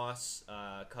Randy Moss,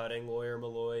 cutting Lawyer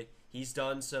Malloy. He's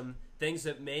done some things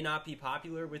that may not be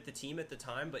popular with the team at the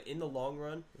time, but in the long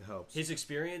run, It helps. his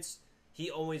experience,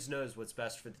 he always knows what's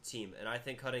best for the team. And I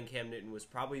think cutting Cam Newton was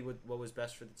probably what was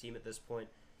best for the team at this point.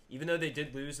 Even though they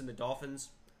did lose and the Dolphins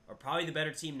are probably the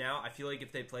better team now, I feel like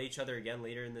if they play each other again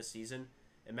later in this season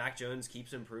and Mac Jones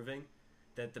keeps improving,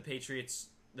 that the Patriots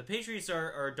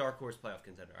are a dark horse playoff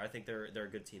contender. I think they're a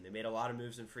good team. They made a lot of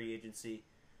moves in free agency.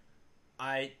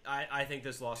 I think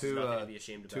this loss is nothing to be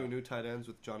ashamed about. 2 new tight ends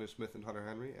with Jonnu Smith and Hunter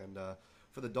Henry. And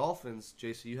for the Dolphins,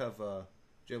 JC, you have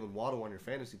Jalen Waddle on your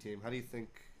fantasy team. How do you think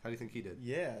he did?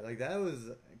 yeah, like that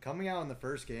was coming out in the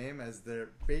first game as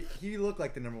he looked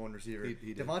like the number 1 receiver. He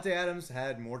did. Devontae Adams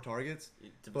had more targets.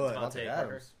 Devontae But- Devontae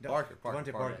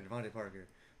Parker. Adams. Devontae Parker.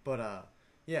 But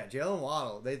yeah, Jalen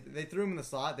Waddle. They threw him in the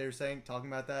slot. They were talking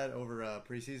about that over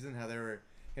preseason, how they were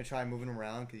gonna try moving him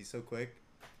around because he's so quick.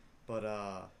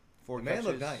 But Four the man catches,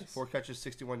 looked nice. 4 catches,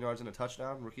 61 yards and a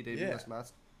touchdown. Rookie debut. Yeah.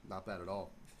 That's not bad at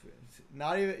all.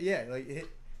 not even like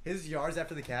his yards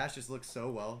after the catch just looked so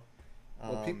well.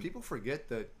 Well, people forget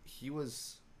that he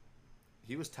was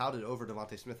touted over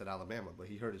Devontae Smith at Alabama, but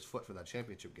he hurt his foot for that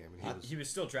championship game, and He was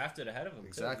still drafted ahead of him.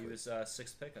 Exactly. Too. He was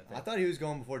 6th pick, I think. I thought he was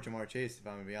going before Jamar Chase, if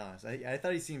I'm gonna be honest. I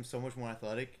thought he seemed so much more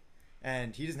athletic,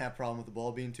 and he doesn't have a problem with the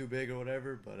ball being too big or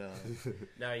whatever. But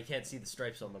No, you can't see the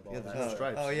stripes on the ball. Yeah, That's- there's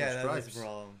stripes. oh yeah, There's that's stripes. the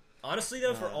problem. Honestly,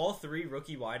 though, for all three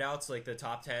rookie wideouts, like the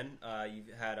top 10, you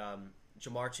had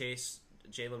Jamar Chase,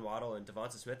 Jalen Waddle, and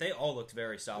Devonta Smith. They all looked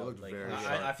very solid. looked Like, very I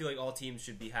sharp. feel like all teams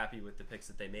should be happy with the picks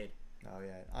that they made. Oh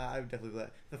yeah, I would definitely believe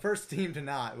that. The first team to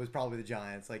not was probably the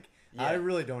Giants. Like Yeah. I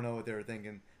really don't know what they were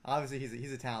thinking. Obviously,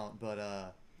 he's a talent, but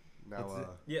Now,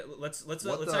 Yeah, let's What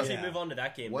actually yeah. move on to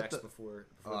that game What next the- before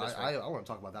I this one. want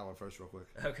to talk about that one first, real quick.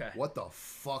 Okay. What the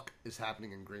fuck is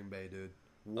happening in Green Bay, dude?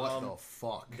 What the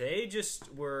fuck? They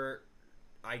just were,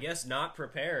 I guess, not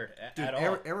prepared Dude, at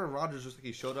all. Aaron Rodgers just like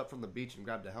he showed up from the beach and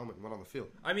grabbed a helmet and went on the field.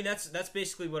 I mean, that's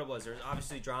basically what it was. There's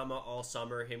obviously drama all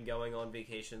summer, him going on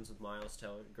vacations with Miles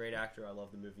Teller. Great actor. I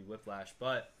love the movie Whiplash.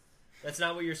 But that's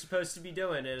not what you're supposed to be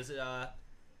doing as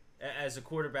a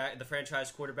quarterback, the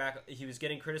franchise quarterback. He was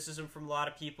getting criticism from a lot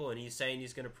of people, and he's saying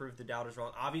he's going to prove the doubters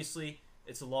wrong. Obviously,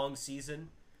 it's a long season.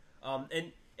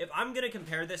 And if I'm going to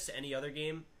compare this to any other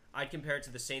game, I'd compare it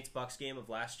to the Saints-Bucks game of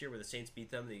last year where the Saints beat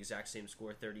them the exact same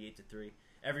score, 38-3.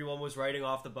 Everyone was writing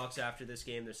off the Bucks after this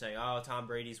game. They're saying, "Oh, Tom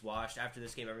Brady's washed." After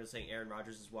this game, everyone's saying Aaron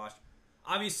Rodgers is washed.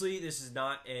 Obviously, this is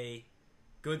not a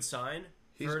good sign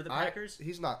for the Packers.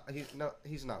 He's not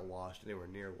washed anywhere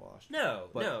near washed. No,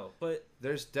 but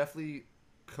There's definitely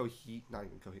collisions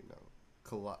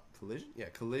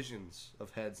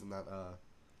of heads in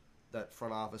that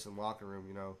front office and locker room.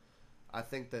 You know, I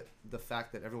think that the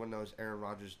fact that everyone knows Aaron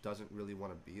Rodgers doesn't really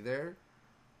want to be there,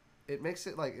 it makes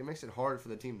it hard for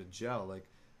the team to gel. Like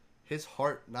his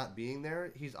heart not being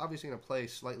there, he's obviously going to play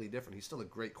slightly different. He's still a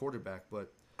great quarterback,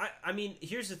 but I mean,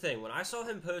 here's the thing. When I saw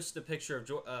him post the picture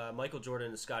of Michael Jordan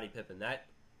and Scottie Pippen, that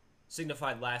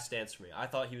signified last dance for me. I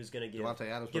thought he was going to give Devontae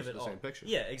Adams give posted it the all. same picture.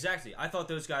 Yeah, exactly. I thought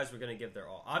those guys were going to give their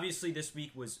all. Obviously, this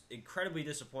week was incredibly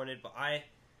disappointed, but I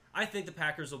think the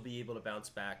Packers will be able to bounce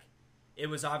back. It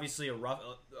was obviously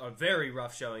a very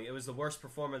rough showing. It was the worst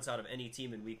performance out of any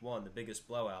team in Week 1, the biggest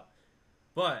blowout.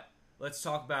 But let's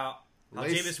talk about how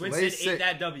Jameis Winston ate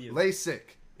that W.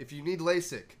 LASIK. If you need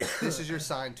LASIK, this is your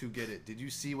sign to get it. Did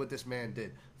you see what this man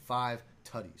did? 5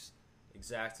 tutties.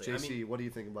 Exactly. JC, I mean, what do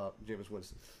you think about Jameis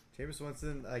Winston? Jameis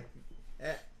Winston, like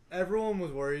everyone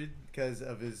was worried because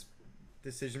of his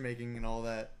decision making and all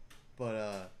that,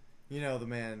 but you know the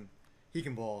man, he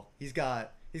can ball. He's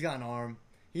got an arm.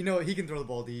 He can throw the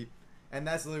ball deep, and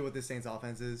that's literally what this Saints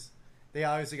offense is. They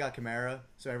obviously got Kamara,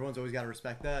 so everyone's always got to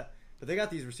respect that. But they got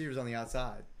these receivers on the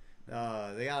outside.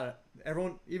 They got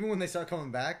everyone. Even when they start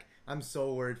coming back, I'm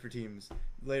so worried for teams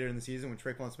later in the season when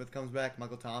Traquan Smith comes back,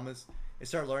 Michael Thomas. They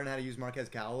start learning how to use Marquez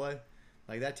Callaway.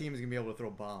 Like that team is gonna be able to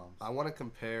throw bombs. I want to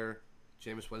compare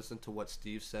Jameis Winston to what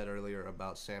Steve said earlier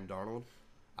about Sam Darnold.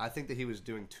 I think that he was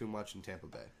doing too much in Tampa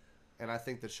Bay. And I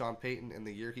think that Sean Payton, in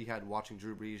the year he had watching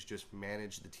Drew Brees just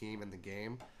manage the team and the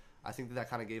game, I think that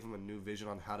kind of gave him a new vision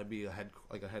on how to be a head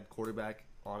quarterback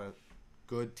on a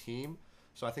good team.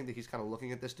 So I think that he's kind of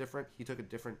looking at this different. He took a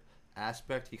different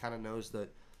aspect. He kind of knows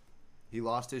that he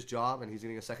lost his job and he's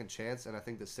getting a second chance. And I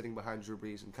think that sitting behind Drew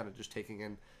Brees and kind of just taking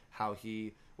in how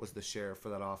he was the sheriff for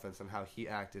that offense and how he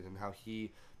acted and how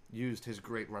he used his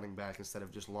great running back instead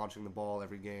of just launching the ball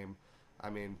every game. I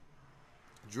mean,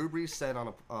 Drew Brees said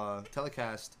on a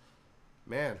telecast,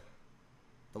 man,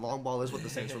 the long ball is what the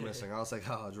Saints were missing. I was like,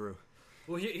 oh, Drew.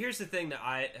 well, here's the thing that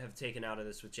I have taken out of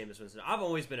this with Jameis Winston. I've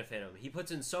always been a fan of him. He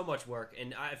puts in so much work,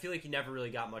 and I feel like he never really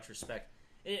got much respect.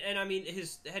 And I mean,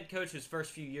 his head coach his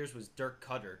first few years was Dirk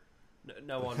Cutter.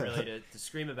 No one really to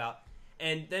scream about.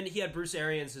 And then he had Bruce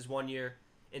Arians his 1 year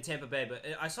in Tampa Bay. But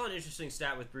I saw an interesting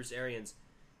stat with Bruce Arians.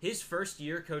 His first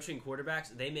year coaching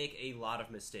quarterbacks, they make a lot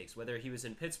of mistakes. Whether he was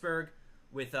in Pittsburgh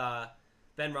with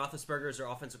Ben Roethlisberger as their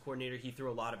offensive coordinator, he threw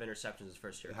a lot of interceptions his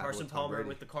first year. Carson Palmer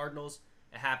with the Cardinals,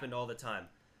 it happened all the time.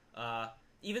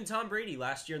 Even Tom Brady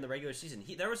last year in the regular season,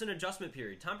 there was an adjustment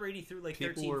period. Tom Brady threw like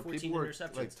 13, 14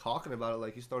 interceptions. Like talking about it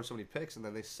like he's throwing so many picks, and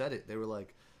then they said it. They were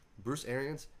like, Bruce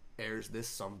Arians airs this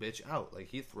sumbitch out. Like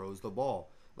he throws the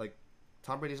ball. Like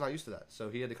Tom Brady's not used to that,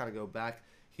 so he had to kind of go back.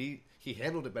 He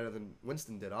handled it better than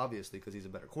Winston did, obviously, because he's a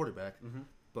better quarterback. Mm-hmm.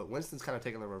 But Winston's kind of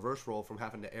taking the reverse role from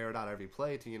having to air it out every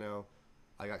play to,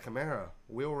 I got Kamara,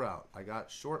 wheel route, I got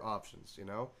short options,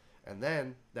 and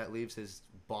then that leaves his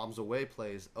bombs away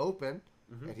plays open,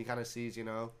 and he kind of sees,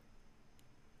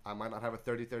 I might not have a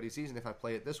 30-30 season if I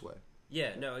play it this way.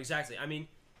 Yeah, no, exactly. I mean,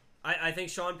 I think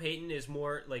Sean Payton is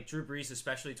more like Drew Brees,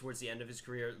 especially towards the end of his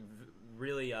career,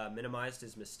 really minimized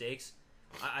his mistakes.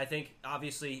 I think,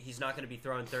 obviously, he's not going to be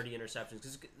throwing 30 interceptions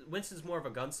because Winston's more of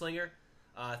a gunslinger.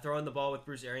 Throwing the ball with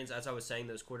Bruce Arians, as I was saying,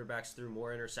 those quarterbacks threw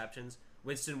more interceptions.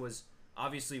 Winston was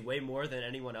obviously way more than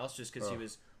anyone else just because he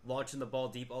was launching the ball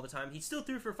deep all the time. He still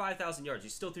threw for 5,000 yards. He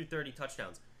still threw 30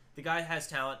 touchdowns. The guy has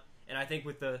talent, and I think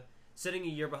with the sitting a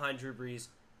year behind Drew Brees,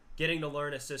 getting to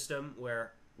learn a system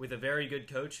where with a very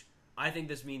good coach, I think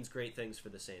this means great things for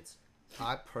the Saints.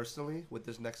 I personally, with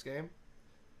this next game,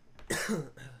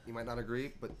 you might not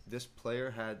agree, but this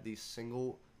player had the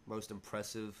single most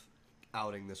impressive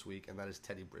outing this week, and that is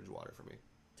Teddy Bridgewater for me.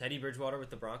 Teddy Bridgewater with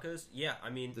the Broncos? Yeah, I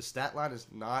mean... The stat line is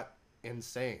not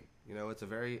insane. You know, it's a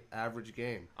very average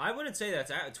game. I wouldn't say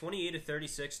that's 28 to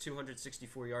 36,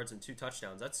 264 yards, and 2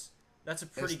 touchdowns. That's a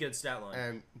pretty good stat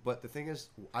line. But the thing is,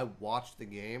 I watched the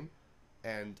game,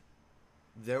 and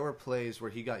there were plays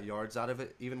where he got yards out of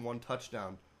it, even one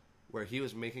touchdown, where he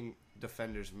was making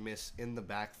defenders miss in the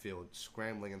backfield,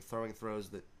 scrambling and throwing throws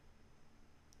that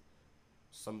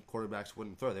some quarterbacks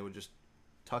wouldn't throw. They would just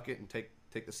tuck it and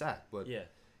take the sack. But yeah.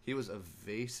 He was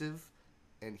evasive,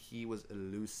 and he was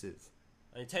elusive.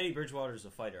 I mean, Teddy Bridgewater is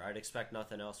a fighter. I'd expect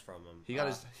nothing else from him. He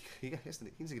needs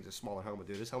to get a smaller helmet,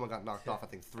 dude. His helmet got knocked off, I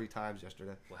think, 3 times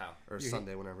yesterday. Wow. Or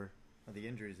Sunday, whenever. The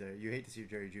injuries there. You hate to see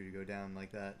Jerry Jeudy go down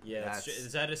like that. Yeah,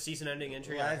 is that a season-ending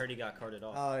injury? I heard he got carted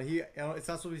off. It's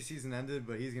not supposed to be season-ended,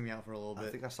 but he's gonna be out for a little bit. I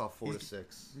think I saw 4 to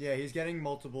 6. Yeah, he's getting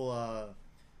multiple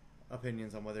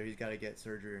opinions on whether he's got to get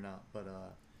surgery or not. But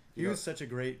he was such a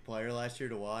great player last year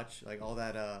to watch. Like all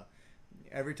that,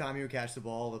 every time he would catch the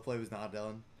ball, the play was not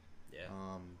done. Yeah.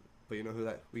 But you know who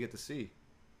that we get to see?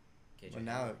 KJ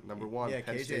now, number 1. Yeah,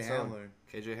 Penn KJ State's Hamler.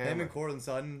 KJ Hamler. Him and Cortland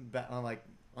Sutton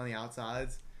on the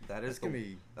outsides. That's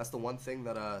the one thing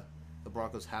that the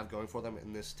Broncos have going for them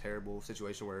in this terrible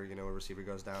situation where a receiver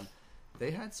goes down.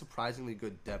 They had surprisingly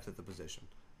good depth at the position.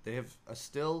 They have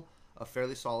still a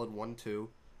fairly solid 1-2.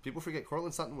 People forget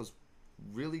Cortland Sutton was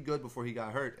really good before he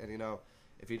got hurt, and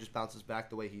if he just bounces back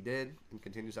the way he did and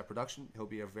continues that production, he'll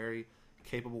be a very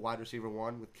capable wide receiver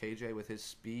 1 with KJ with his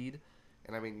speed.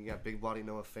 And I mean, you got big body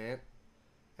Noah Fant,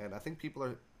 and I think people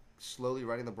are slowly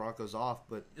writing the Broncos off,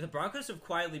 but the Broncos have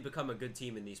quietly become a good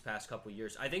team in these past couple of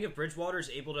years. I think if Bridgewater is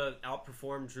able to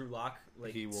outperform Drew Lock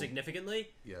significantly,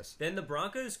 yes, then the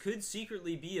Broncos could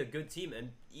secretly be a good team.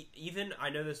 And even, I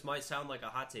know this might sound like a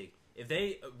hot take, if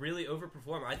they really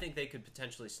overperform, I think they could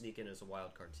potentially sneak in as a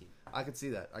wild card team. I could see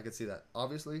that.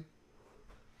 Obviously,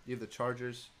 you have the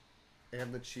Chargers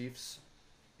and the Chiefs,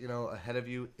 ahead of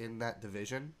you in that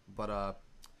division, but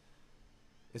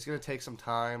it's going to take some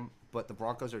time. But the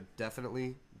Broncos are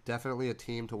definitely a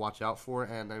team to watch out for.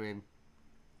 And, I mean,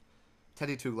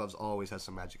 Teddy Two Gloves always has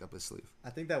some magic up his sleeve. I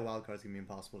think that wild card's going to be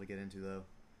impossible to get into, though.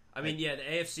 I mean, yeah, the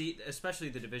AFC, especially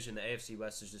the division, the AFC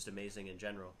West is just amazing in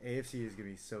general. AFC is going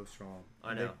to be so strong.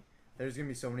 I know. There's going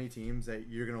to be so many teams that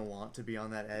you're going to want to be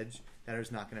on that edge that are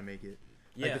just not going to make it.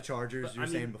 Like the Chargers,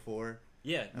 saying before.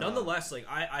 Yeah, nonetheless,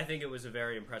 I think it was a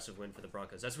very impressive win for the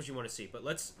Broncos. That's what you want to see. But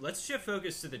let's shift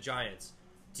focus to the Giants.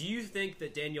 Do you think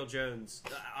that Daniel Jones,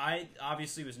 I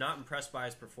obviously was not impressed by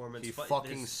his performance. He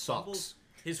fucking sucks.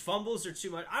 His fumbles are too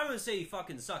much. I don't want to say he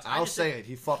fucking sucks. I'll say it.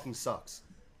 He fucking sucks.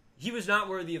 He was not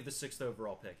worthy of the 6th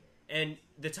overall pick. And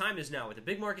the time is now. With a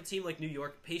big market team like New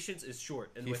York, patience is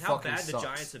short. And with how bad the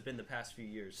Giants have been the past few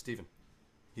years. Steven,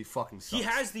 he fucking sucks. He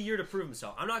has the year to prove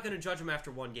himself. I'm not going to judge him after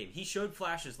one game. He showed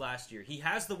flashes last year. He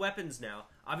has the weapons now.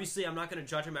 Obviously, I'm not going to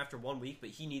judge him after 1 week, but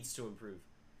he needs to improve.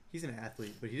 He's an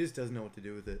athlete, but he just doesn't know what to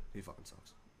do with it. He fucking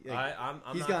sucks.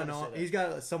 He's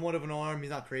got somewhat of an arm.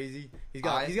 He's not crazy. He's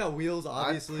got wheels.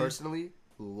 Obviously, I personally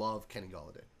love Kenny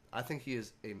Golladay. I think he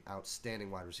is an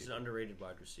outstanding wide receiver. He's an underrated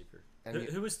wide receiver. And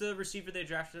who was the receiver they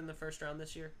drafted in the first round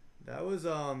this year? That was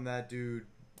that dude.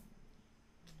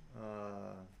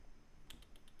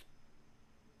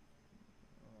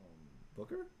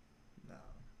 Booker? No,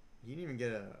 he didn't even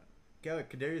get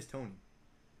Kadarius Toney.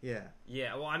 Yeah.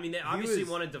 Yeah. Well, I mean, they obviously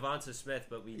wanted Devonta Smith,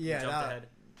 but we jumped ahead.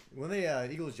 When the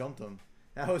Eagles jumped him,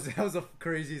 that was the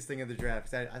craziest thing of the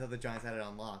draft. I thought the Giants had it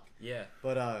on lock. Yeah.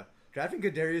 But drafting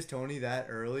Kadarius Toney that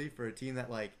early for a team that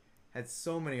had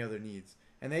so many other needs,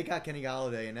 and they got Kenny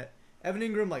Golladay and Evan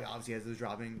Ingram obviously has those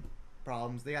dropping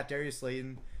problems. They got Darius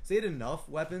Slayton, so they had enough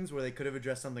weapons where they could have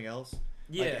addressed something else.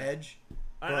 Yeah. Like edge.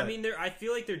 I mean, I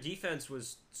feel like their defense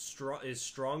is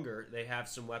stronger. They have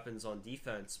some weapons on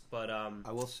defense, but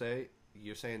I will say,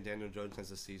 you're saying Daniel Jones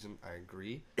has a season. I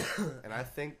agree, and I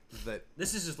think that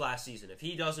this is his last season. If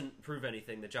he doesn't prove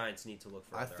anything, the Giants need to look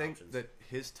for other options. I think that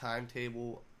his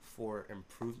timetable for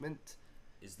improvement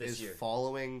is this year,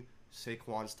 following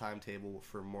Saquon's timetable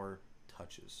for more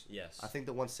touches. Yes, I think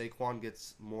that once Saquon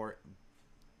gets more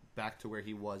back to where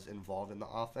he was involved in the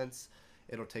offense,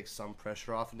 it'll take some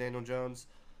pressure off of Daniel Jones.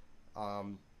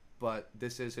 But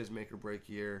this is his make or break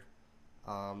year.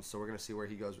 So we're going to see where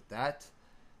he goes with that.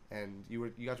 And you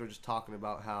guys were just talking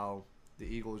about how the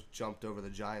Eagles jumped over the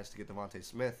Giants to get Devontae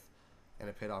Smith, and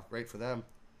it paid off great for them.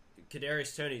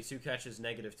 Kadarius Toney, 2 catches,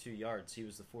 -2 yards. He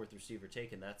was the 4th receiver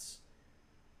taken. That's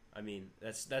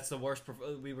the worst.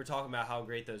 We were talking about how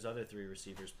great those other 3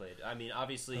 receivers played. I mean,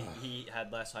 obviously he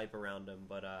had less hype around him,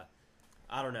 but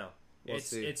I don't know. We'll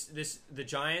see. The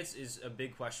Giants is a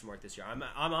big question mark this year.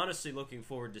 I'm honestly looking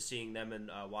forward to seeing them in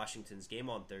Washington's game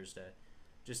on Thursday,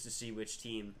 just to see which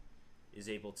team is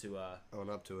able to own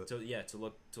up to it. To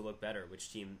look better.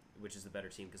 Which is the better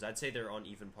team? Because I'd say they're on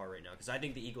even par right now. Because I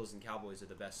think the Eagles and Cowboys are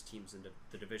the best teams in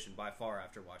the division by far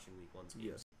after watching Week 1's games.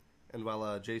 Yes. And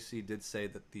while JC did say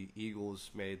that the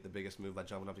Eagles made the biggest move by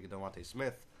jumping up to get Devontae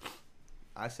Smith,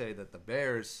 I say that the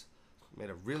Bears made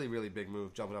a really, really big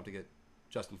move jumping up to get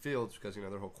Justin Fields because,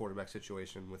 their whole quarterback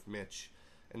situation with Mitch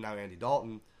and now Andy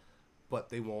Dalton, but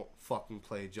they won't fucking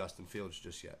play Justin Fields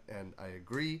just yet. And I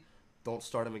agree, don't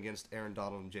start him against Aaron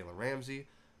Donald and Jalen Ramsey,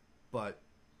 but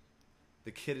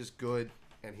the kid is good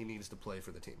and he needs to play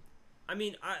for the team. I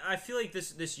mean, I feel like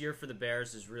this year for the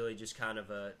Bears is really just kind of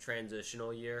a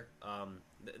transitional year.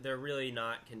 They're really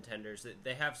not contenders.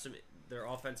 They have their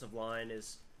offensive line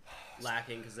is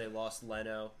lacking because they lost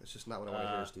Leno. It's just not what I want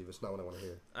to hear, Steve. It's not what I want to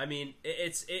hear. I mean,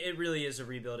 it really is a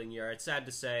rebuilding year. It's sad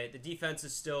to say. The defense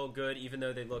is still good, even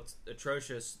though they looked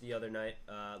atrocious the other night,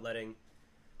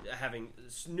 having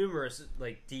numerous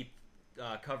deep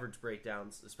coverage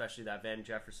breakdowns, especially that Van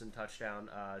Jefferson touchdown.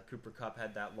 Cooper Kupp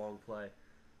had that long play.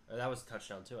 That was a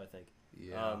touchdown too, I think.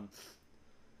 Yeah.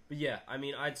 But yeah, I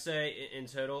mean, I'd say in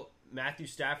total, Matthew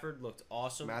Stafford looked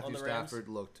awesome on the Rams. Matthew Stafford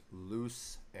looked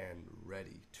loose and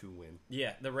ready to win.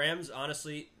 Yeah, the Rams,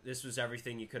 honestly, this was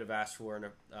everything you could have asked for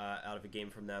out of a game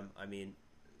from them. I mean,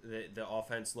 the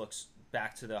offense looks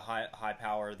back to the high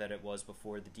power that it was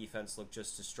before. The defense looked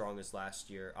just as strong as last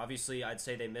year. Obviously, I'd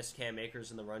say they missed Cam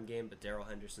Akers in the run game, but Darrell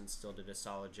Henderson still did a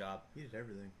solid job. He did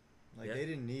everything. They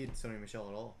didn't need Sonny Michel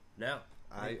at all. No.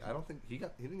 I don't think he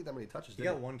didn't get that many touches. He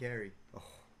got 1 carry. Oh,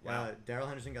 wow. Darrell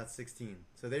Henderson got 16.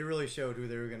 So they really showed who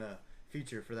they were gonna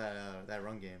feature for that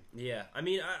run game. Yeah, I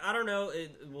mean, I don't know.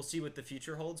 We'll see what the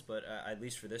future holds, but at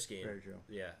least for this game, very true.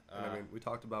 Yeah. I mean, we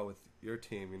talked about with your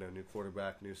team, new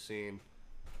quarterback, new scene.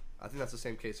 I think that's the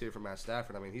same case here for Matt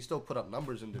Stafford. I mean, he still put up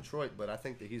numbers in Detroit, but I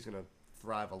think that he's gonna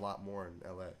thrive a lot more in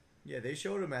LA. Yeah, they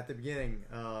showed him at the beginning.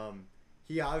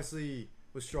 He obviously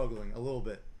was struggling a little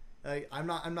bit. I'm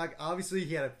not. Obviously,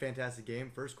 he had a fantastic game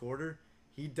first quarter.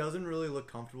 He doesn't really look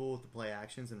comfortable with the play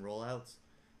actions and rollouts,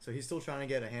 so he's still trying to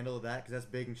get a handle of that because that's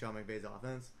big in Sean McVay's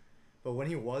offense. But when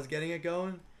he was getting it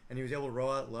going and he was able to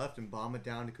roll out left and bomb it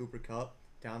down to Cooper Kupp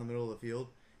down the middle of the field,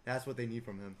 that's what they need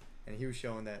from him. And he was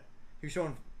showing that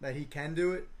he can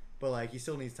do it, but he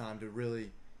still needs time to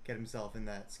really get himself in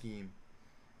that scheme.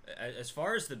 As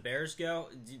far as the Bears go,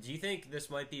 do you think this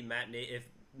might be if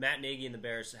Matt Nagy and the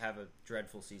Bears have a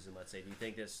dreadful season, let's say, do you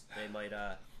think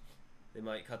they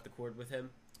might cut the cord with him?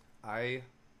 I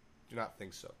do not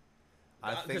think so.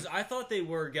 Because I thought they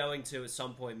were going to at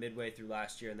some point midway through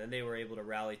last year, and then they were able to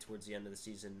rally towards the end of the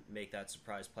season, make that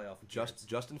surprise playoff appearance.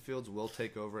 Justin Fields will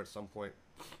take over at some point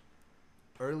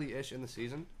early-ish in the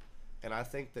season, and I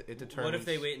think that it determines... What if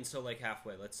they wait until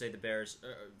halfway? Let's say the Bears,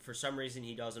 for some reason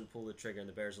he doesn't pull the trigger, and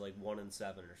the Bears are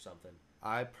 1-7 or something.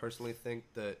 I personally think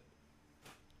that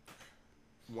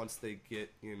once they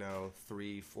get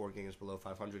 3-4 games below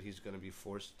 500, he's going to be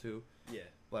forced to. Yeah.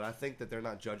 But I think that they're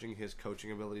not judging his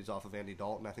coaching abilities off of Andy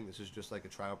Dalton. I think this is just a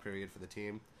trial period for the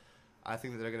team. I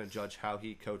think that they're going to judge how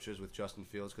he coaches with Justin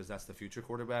Fields because that's the future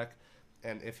quarterback.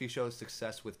 And if he shows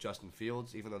success with Justin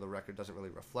Fields, even though the record doesn't really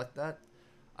reflect that,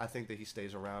 I think that he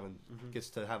stays around and gets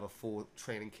to have a full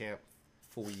training camp,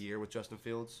 full year with Justin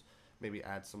Fields. Maybe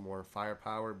add some more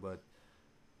firepower, but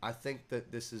I think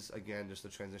that this is, again, just a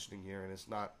transitioning year, and it's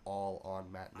not all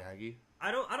on Matt Nagy.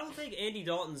 I don't think Andy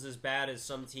Dalton's as bad as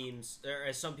some teams, or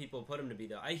as some people put him to be,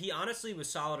 though. He honestly was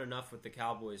solid enough with the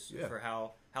Cowboys for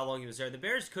how long he was there. The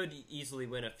Bears could easily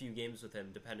win a few games with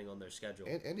him, depending on their schedule.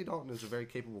 Andy Dalton is a very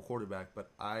capable quarterback, but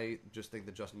I just think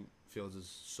that Justin Fields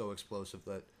is so explosive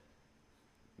that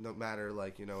no matter,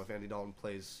 if Andy Dalton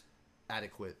plays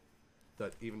adequate,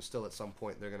 that even still at some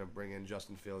point they're going to bring in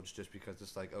Justin Fields just because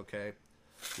it's okay,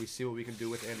 we see what we can do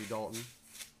with Andy Dalton.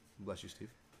 Bless you, Steve.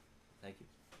 Thank you.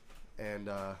 And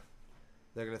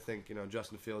they're going to think,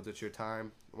 Justin Fields, it's your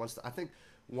time. Once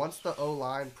the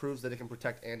O-line proves that it can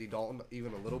protect Andy Dalton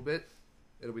even a little bit,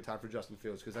 it'll be time for Justin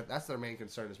Fields because that's their main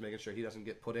concern is making sure he doesn't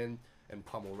get put in and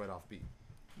pummel right off beat.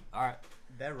 All right.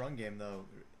 That run game, though,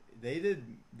 they did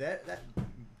that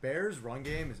Bears run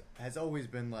game has always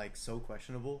been so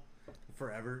questionable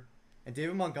forever. And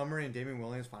David Montgomery and Damian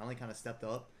Williams finally kind of stepped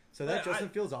up. So that Justin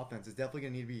Fields offense is definitely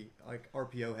going to need to be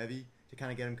RPO heavy to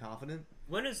kind of get him confident.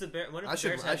 When is the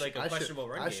Bears had like a questionable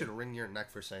run game? I should wring your neck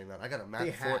for saying that. I got a I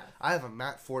They have a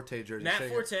Matt Forte jersey. Matt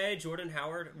Forte, Jordan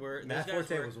Howard were Matt those guys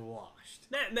Forte were, was washed.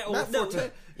 Matt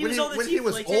Forte, he was on the when team he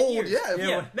was for like 10 old, years.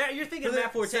 yeah. Matt, you're thinking For the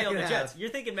Matt Forte on second the half. Jets. You're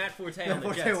thinking Matt Forte on Matt the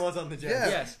Forte Jets. was on the Jets. Yeah,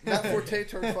 Yes. Matt Forte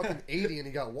turned fucking 80 and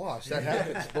he got washed. That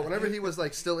happens. But whenever he was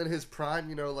like still in his prime,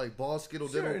 you know, like ball skittle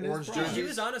Sure, diddle, in his orange prime. jerseys. He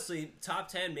was honestly top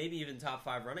 10, maybe even top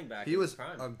 5 running back. He in was his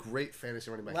prime. a great fantasy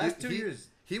running back. Last 2 years.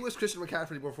 He was Christian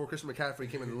McCaffrey before Christian McCaffrey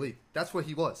came into the league. That's what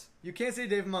he was. You can't say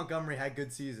David Montgomery had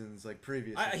good seasons like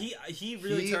previously. He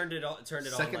really turned it on.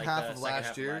 Second like half the of second last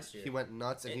half year, of last year, he went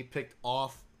nuts, and he picked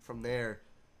off from there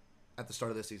at the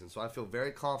start of this season. So I feel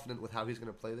very confident with how he's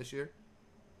going to play this year.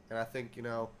 And I think, you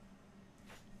know,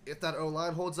 if that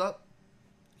O-line holds up,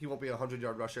 he won't be a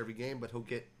 100-yard rusher every game, but he'll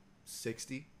get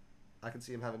 60. I can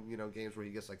see him having, you know, games where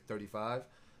he gets like 35.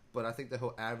 But I think that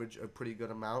he'll average a pretty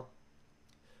good amount.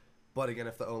 But again,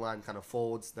 if the O-line kind of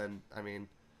folds, then, I mean,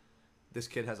 this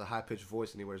kid has a high-pitched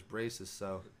voice and he wears braces.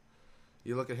 So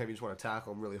you look at him, you just want to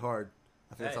tackle him really hard.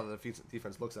 I think that's how the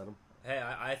defense looks at him. Hey,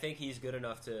 I think he's good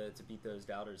enough to beat those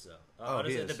doubters, though.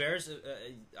 He is. The Bears,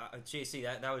 JC,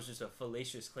 that was just a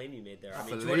fallacious claim you made there. I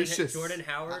mean, Fallacious. Jordan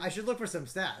Howard. I should look for some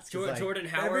stats. 'cause, Jordan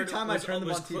like, Howard. Every time I turn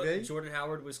them on TV, Jordan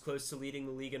Howard was close to leading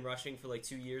the league in rushing for like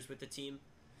 2 years with the team.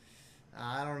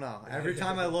 I don't know. Every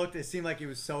time I looked, it seemed like he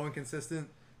was so inconsistent.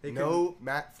 No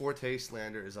Matt Forte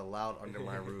slander is allowed under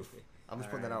my roof. I'm just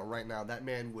putting that out right now. That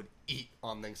man would eat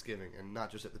on Thanksgiving and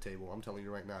not just at the table. I'm telling you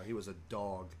right now, he was a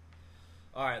dog.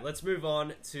 All right, let's move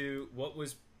on to what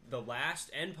was the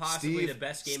last and possibly the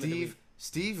best game of the week.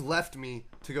 Steve left me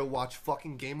to go watch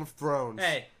fucking Game of Thrones.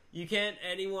 Hey, you can't.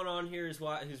 Anyone on here who's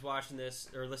watching this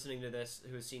or listening to this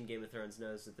who has seen Game of Thrones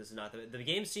knows that this is not the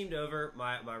game seemed over.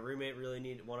 My roommate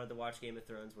really wanted to watch Game of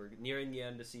Thrones. We're nearing the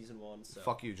end of season 1. So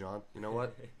fuck you, John. You know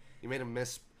what? You made him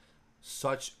miss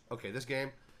this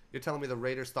game. You're telling me the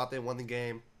Raiders thought they won the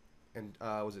game, and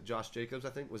was it Josh Jacobs? I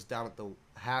think was down at the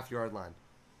half-yard line.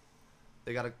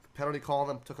 They got a penalty call on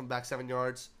them, took them back 7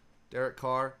 yards. Derek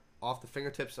Carr, off the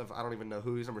fingertips of, I don't even know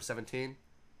who, he's number 17,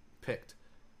 picked.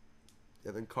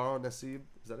 And then Carl Nassib,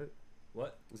 is that it?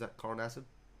 What? Is that Carl Nassib?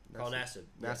 Carl Nassib.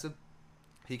 Nassib.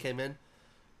 He came in,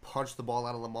 punched the ball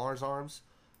out of Lamar's arms,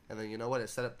 and then you know what? It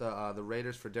set up the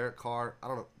Raiders for Derek Carr. I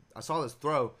don't know. I saw this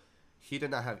throw. He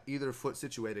did not have either foot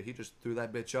situated. He just threw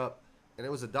that bitch up, and it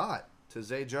was a dot to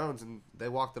Zay Jones, and they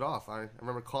walked it off. I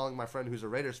remember calling my friend who's a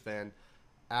Raiders fan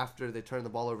after they turned the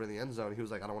ball over in the end zone. He was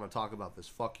like, I don't want to talk about this.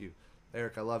 Fuck you.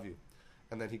 Eric, I love you.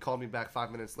 And then he called me back 5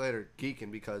 minutes later,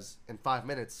 geeking, because in 5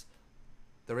 minutes,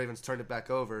 the Ravens turned it back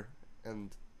over.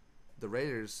 And the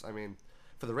Raiders, I mean,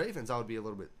 for the Ravens, I would be a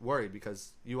little bit worried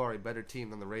because you are a better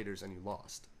team than the Raiders and you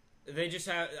lost. They just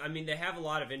have, I mean, they have a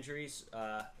lot of injuries.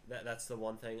 That's the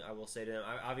one thing I will say to them.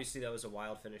 Obviously, that was a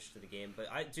wild finish to the game. But,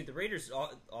 the Raiders'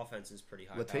 offense is pretty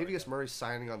high. Latavius Murray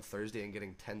signing on Thursday and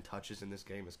getting 10 touches in this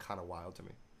game is kind of wild to me.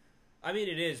 I mean,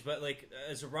 it is, but, like,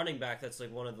 as a running back, that's,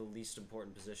 like, one of the least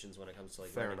important positions when it comes to,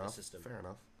 like, running the system. Fair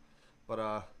enough.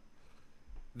 But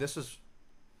this was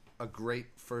a great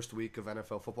first week of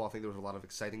NFL football. I think there was a lot of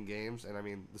exciting games. And, I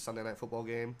mean, the Monday Night Football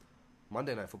game,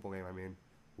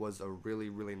 was a really,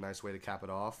 really nice way to cap it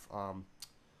off.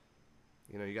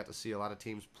 You know, you got to see a lot of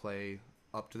teams play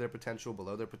up to their potential,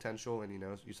 below their potential, and, you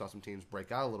know, you saw some teams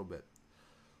break out a little bit.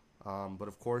 But,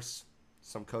 of course,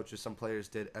 some coaches, some players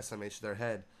did SMH their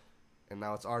head, and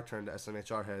now it's our turn to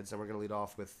SMH our heads, and we're going to lead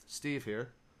off with Steve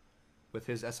here with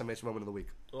his SMH moment of the week.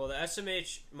 Well, the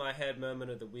SMH my head moment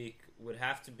of the week would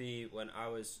have to be when I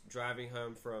was driving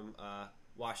home from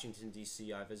Washington,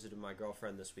 D.C. I visited my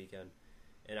girlfriend this weekend,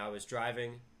 and I was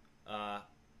driving.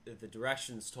 The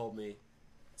directions told me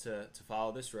to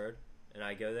follow this road, and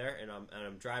I go there, and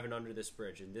I'm driving under this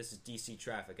bridge, and this is DC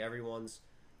traffic. Everyone's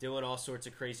doing all sorts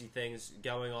of crazy things,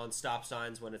 going on stop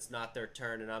signs when it's not their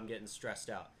turn, and I'm getting stressed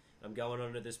out. I'm going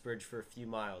under this bridge for a few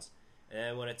miles,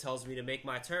 and when it tells me to make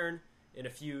my turn in a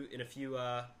few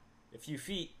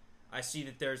feet, I see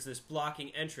that there's this blocking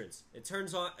entrance. It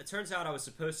turns out I was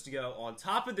supposed to go on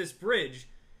top of this bridge,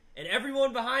 and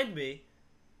everyone behind me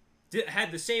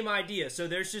had the same idea. So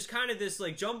there's just kind of this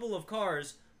like jumble of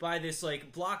cars by this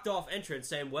like blocked off entrance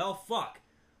saying, well, fuck,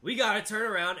 we gotta turn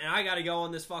around and I gotta go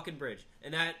on this fucking bridge.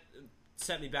 And that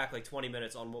set me back like 20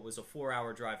 minutes on what was a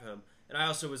 4-hour drive home. And I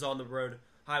also was on the road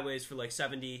highways for like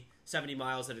 70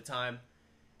 miles at a time.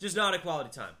 Just not a quality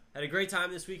time. Had a great time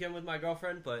this weekend with my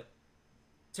girlfriend, but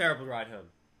terrible ride home.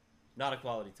 Not a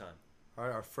quality time. All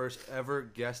right, our first ever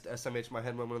guest SMH My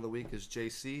Head moment of the week is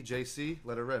JC. JC,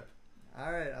 let it rip. All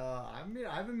right.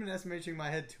 I haven't been SMHing my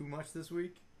head too much this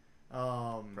week.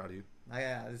 Proud of you.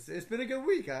 It's been a good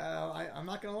week. I'm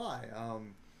not gonna lie.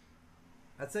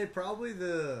 I'd say probably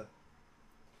the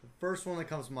first one that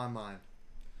comes to my mind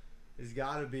has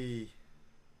got to be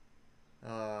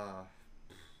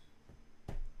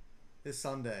this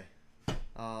Sunday.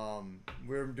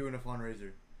 We're doing a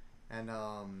fundraiser, and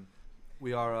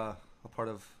We are a part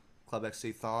of Club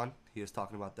XC Thon. He is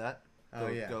talking about that.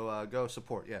 Go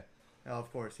support. Yeah. Oh,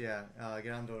 of course, yeah.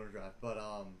 Get on Donor Drive, but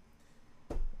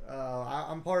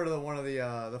I'm part of one of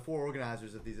the 4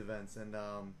 organizers of these events, and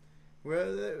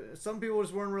some people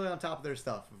just weren't really on top of their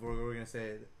stuff, if we're gonna say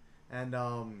it, and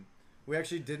we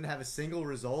actually didn't have a single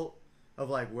result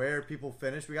of like where people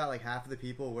finished. We got like half of the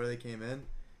people where they came in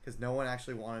because no one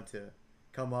actually wanted to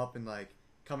come up and like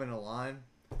come in a line.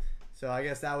 So I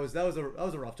guess that was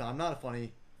a rough time. Not a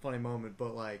funny moment,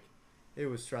 but like it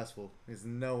was stressful because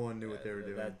no one knew what they were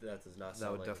doing. That does not.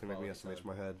 That would definitely make me estimate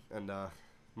my head. And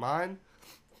mine.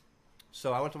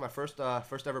 So I went to my first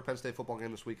ever Penn State football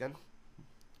game this weekend.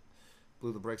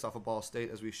 Blew the brakes off of Ball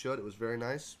State as we should. It was very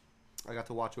nice. I got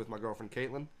to watch it with my girlfriend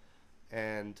Caitlin,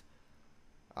 and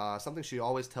something she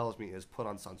always tells me is put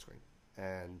on sunscreen.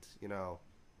 And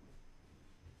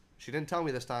she didn't tell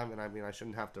me this time, and I mean I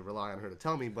shouldn't have to rely on her to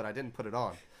tell me, but I didn't put it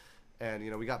on. And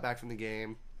we got back from the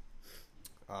game.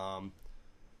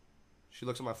 She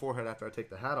looks at my forehead after I take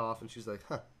the hat off, and she's like,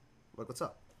 "Huh, what's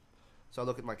up?" So I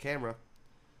look at my camera.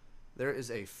 There is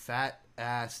a fat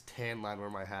ass tan line where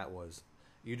my hat was.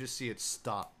 You just see it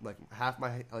stop. Like half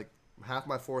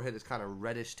my forehead is kind of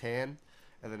reddish tan,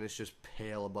 and then it's just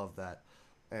pale above that.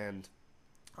 And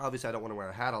obviously, I don't want to wear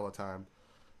a hat all the time,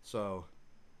 so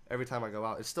every time I go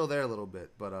out, it's still there a little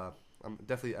bit. But I'm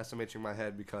definitely estimating my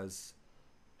head because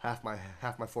half my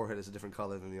forehead is a different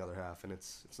color than the other half, and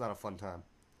it's not a fun time.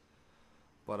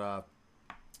 But I'd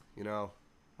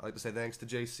like to say thanks to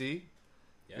JC.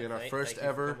 Being our first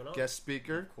ever guest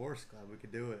speaker. Of course, glad we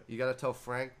could do it. You got to tell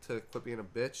Frank to quit being a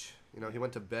bitch. He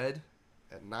went to bed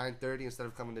at 9:30 instead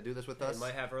of coming to do this with us. He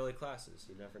might have early classes.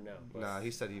 You never know. Nah,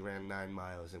 he said he ran 9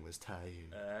 miles and was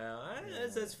tired.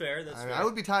 That's fair. That's fair. I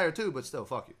would be tired too, but still,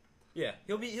 fuck you. Yeah,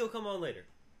 he'll come on later.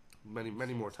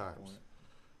 Many more times.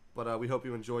 But we hope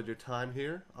you enjoyed your time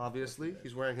here. Obviously,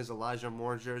 he's wearing his Elijah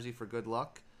Moore jersey for good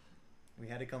luck. We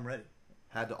had to come ready.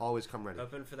 Had to always come ready.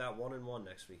 Hoping for that 1-1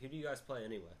 next week. Who do you guys play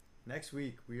anyway? Next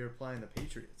week we are playing the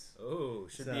Patriots. Oh,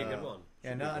 should be a good one.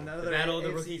 Yeah, another the battle of the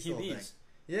AFC rookie thing. QBs.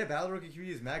 Yeah, battle of rookie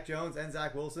QBs. Mac Jones and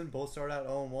Zach Wilson both start out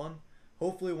 0-1.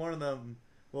 Hopefully, one of them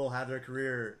will have their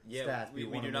career stats be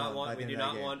 1-1. We do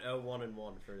not want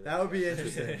 0-1-1 for that. That would be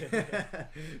interesting.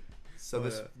 So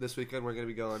this weekend we're going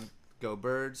to be going Go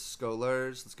Birds, Go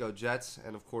Lurs, let's go Jets,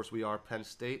 and of course we are Penn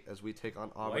State as we take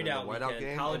on Auburn in the Whiteout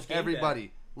game. College game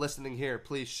everybody listening here,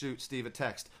 please shoot Steve a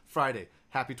text. Friday,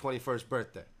 happy 21st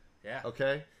birthday. Yeah.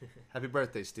 Okay? Happy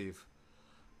birthday, Steve.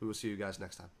 We will see you guys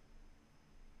next time.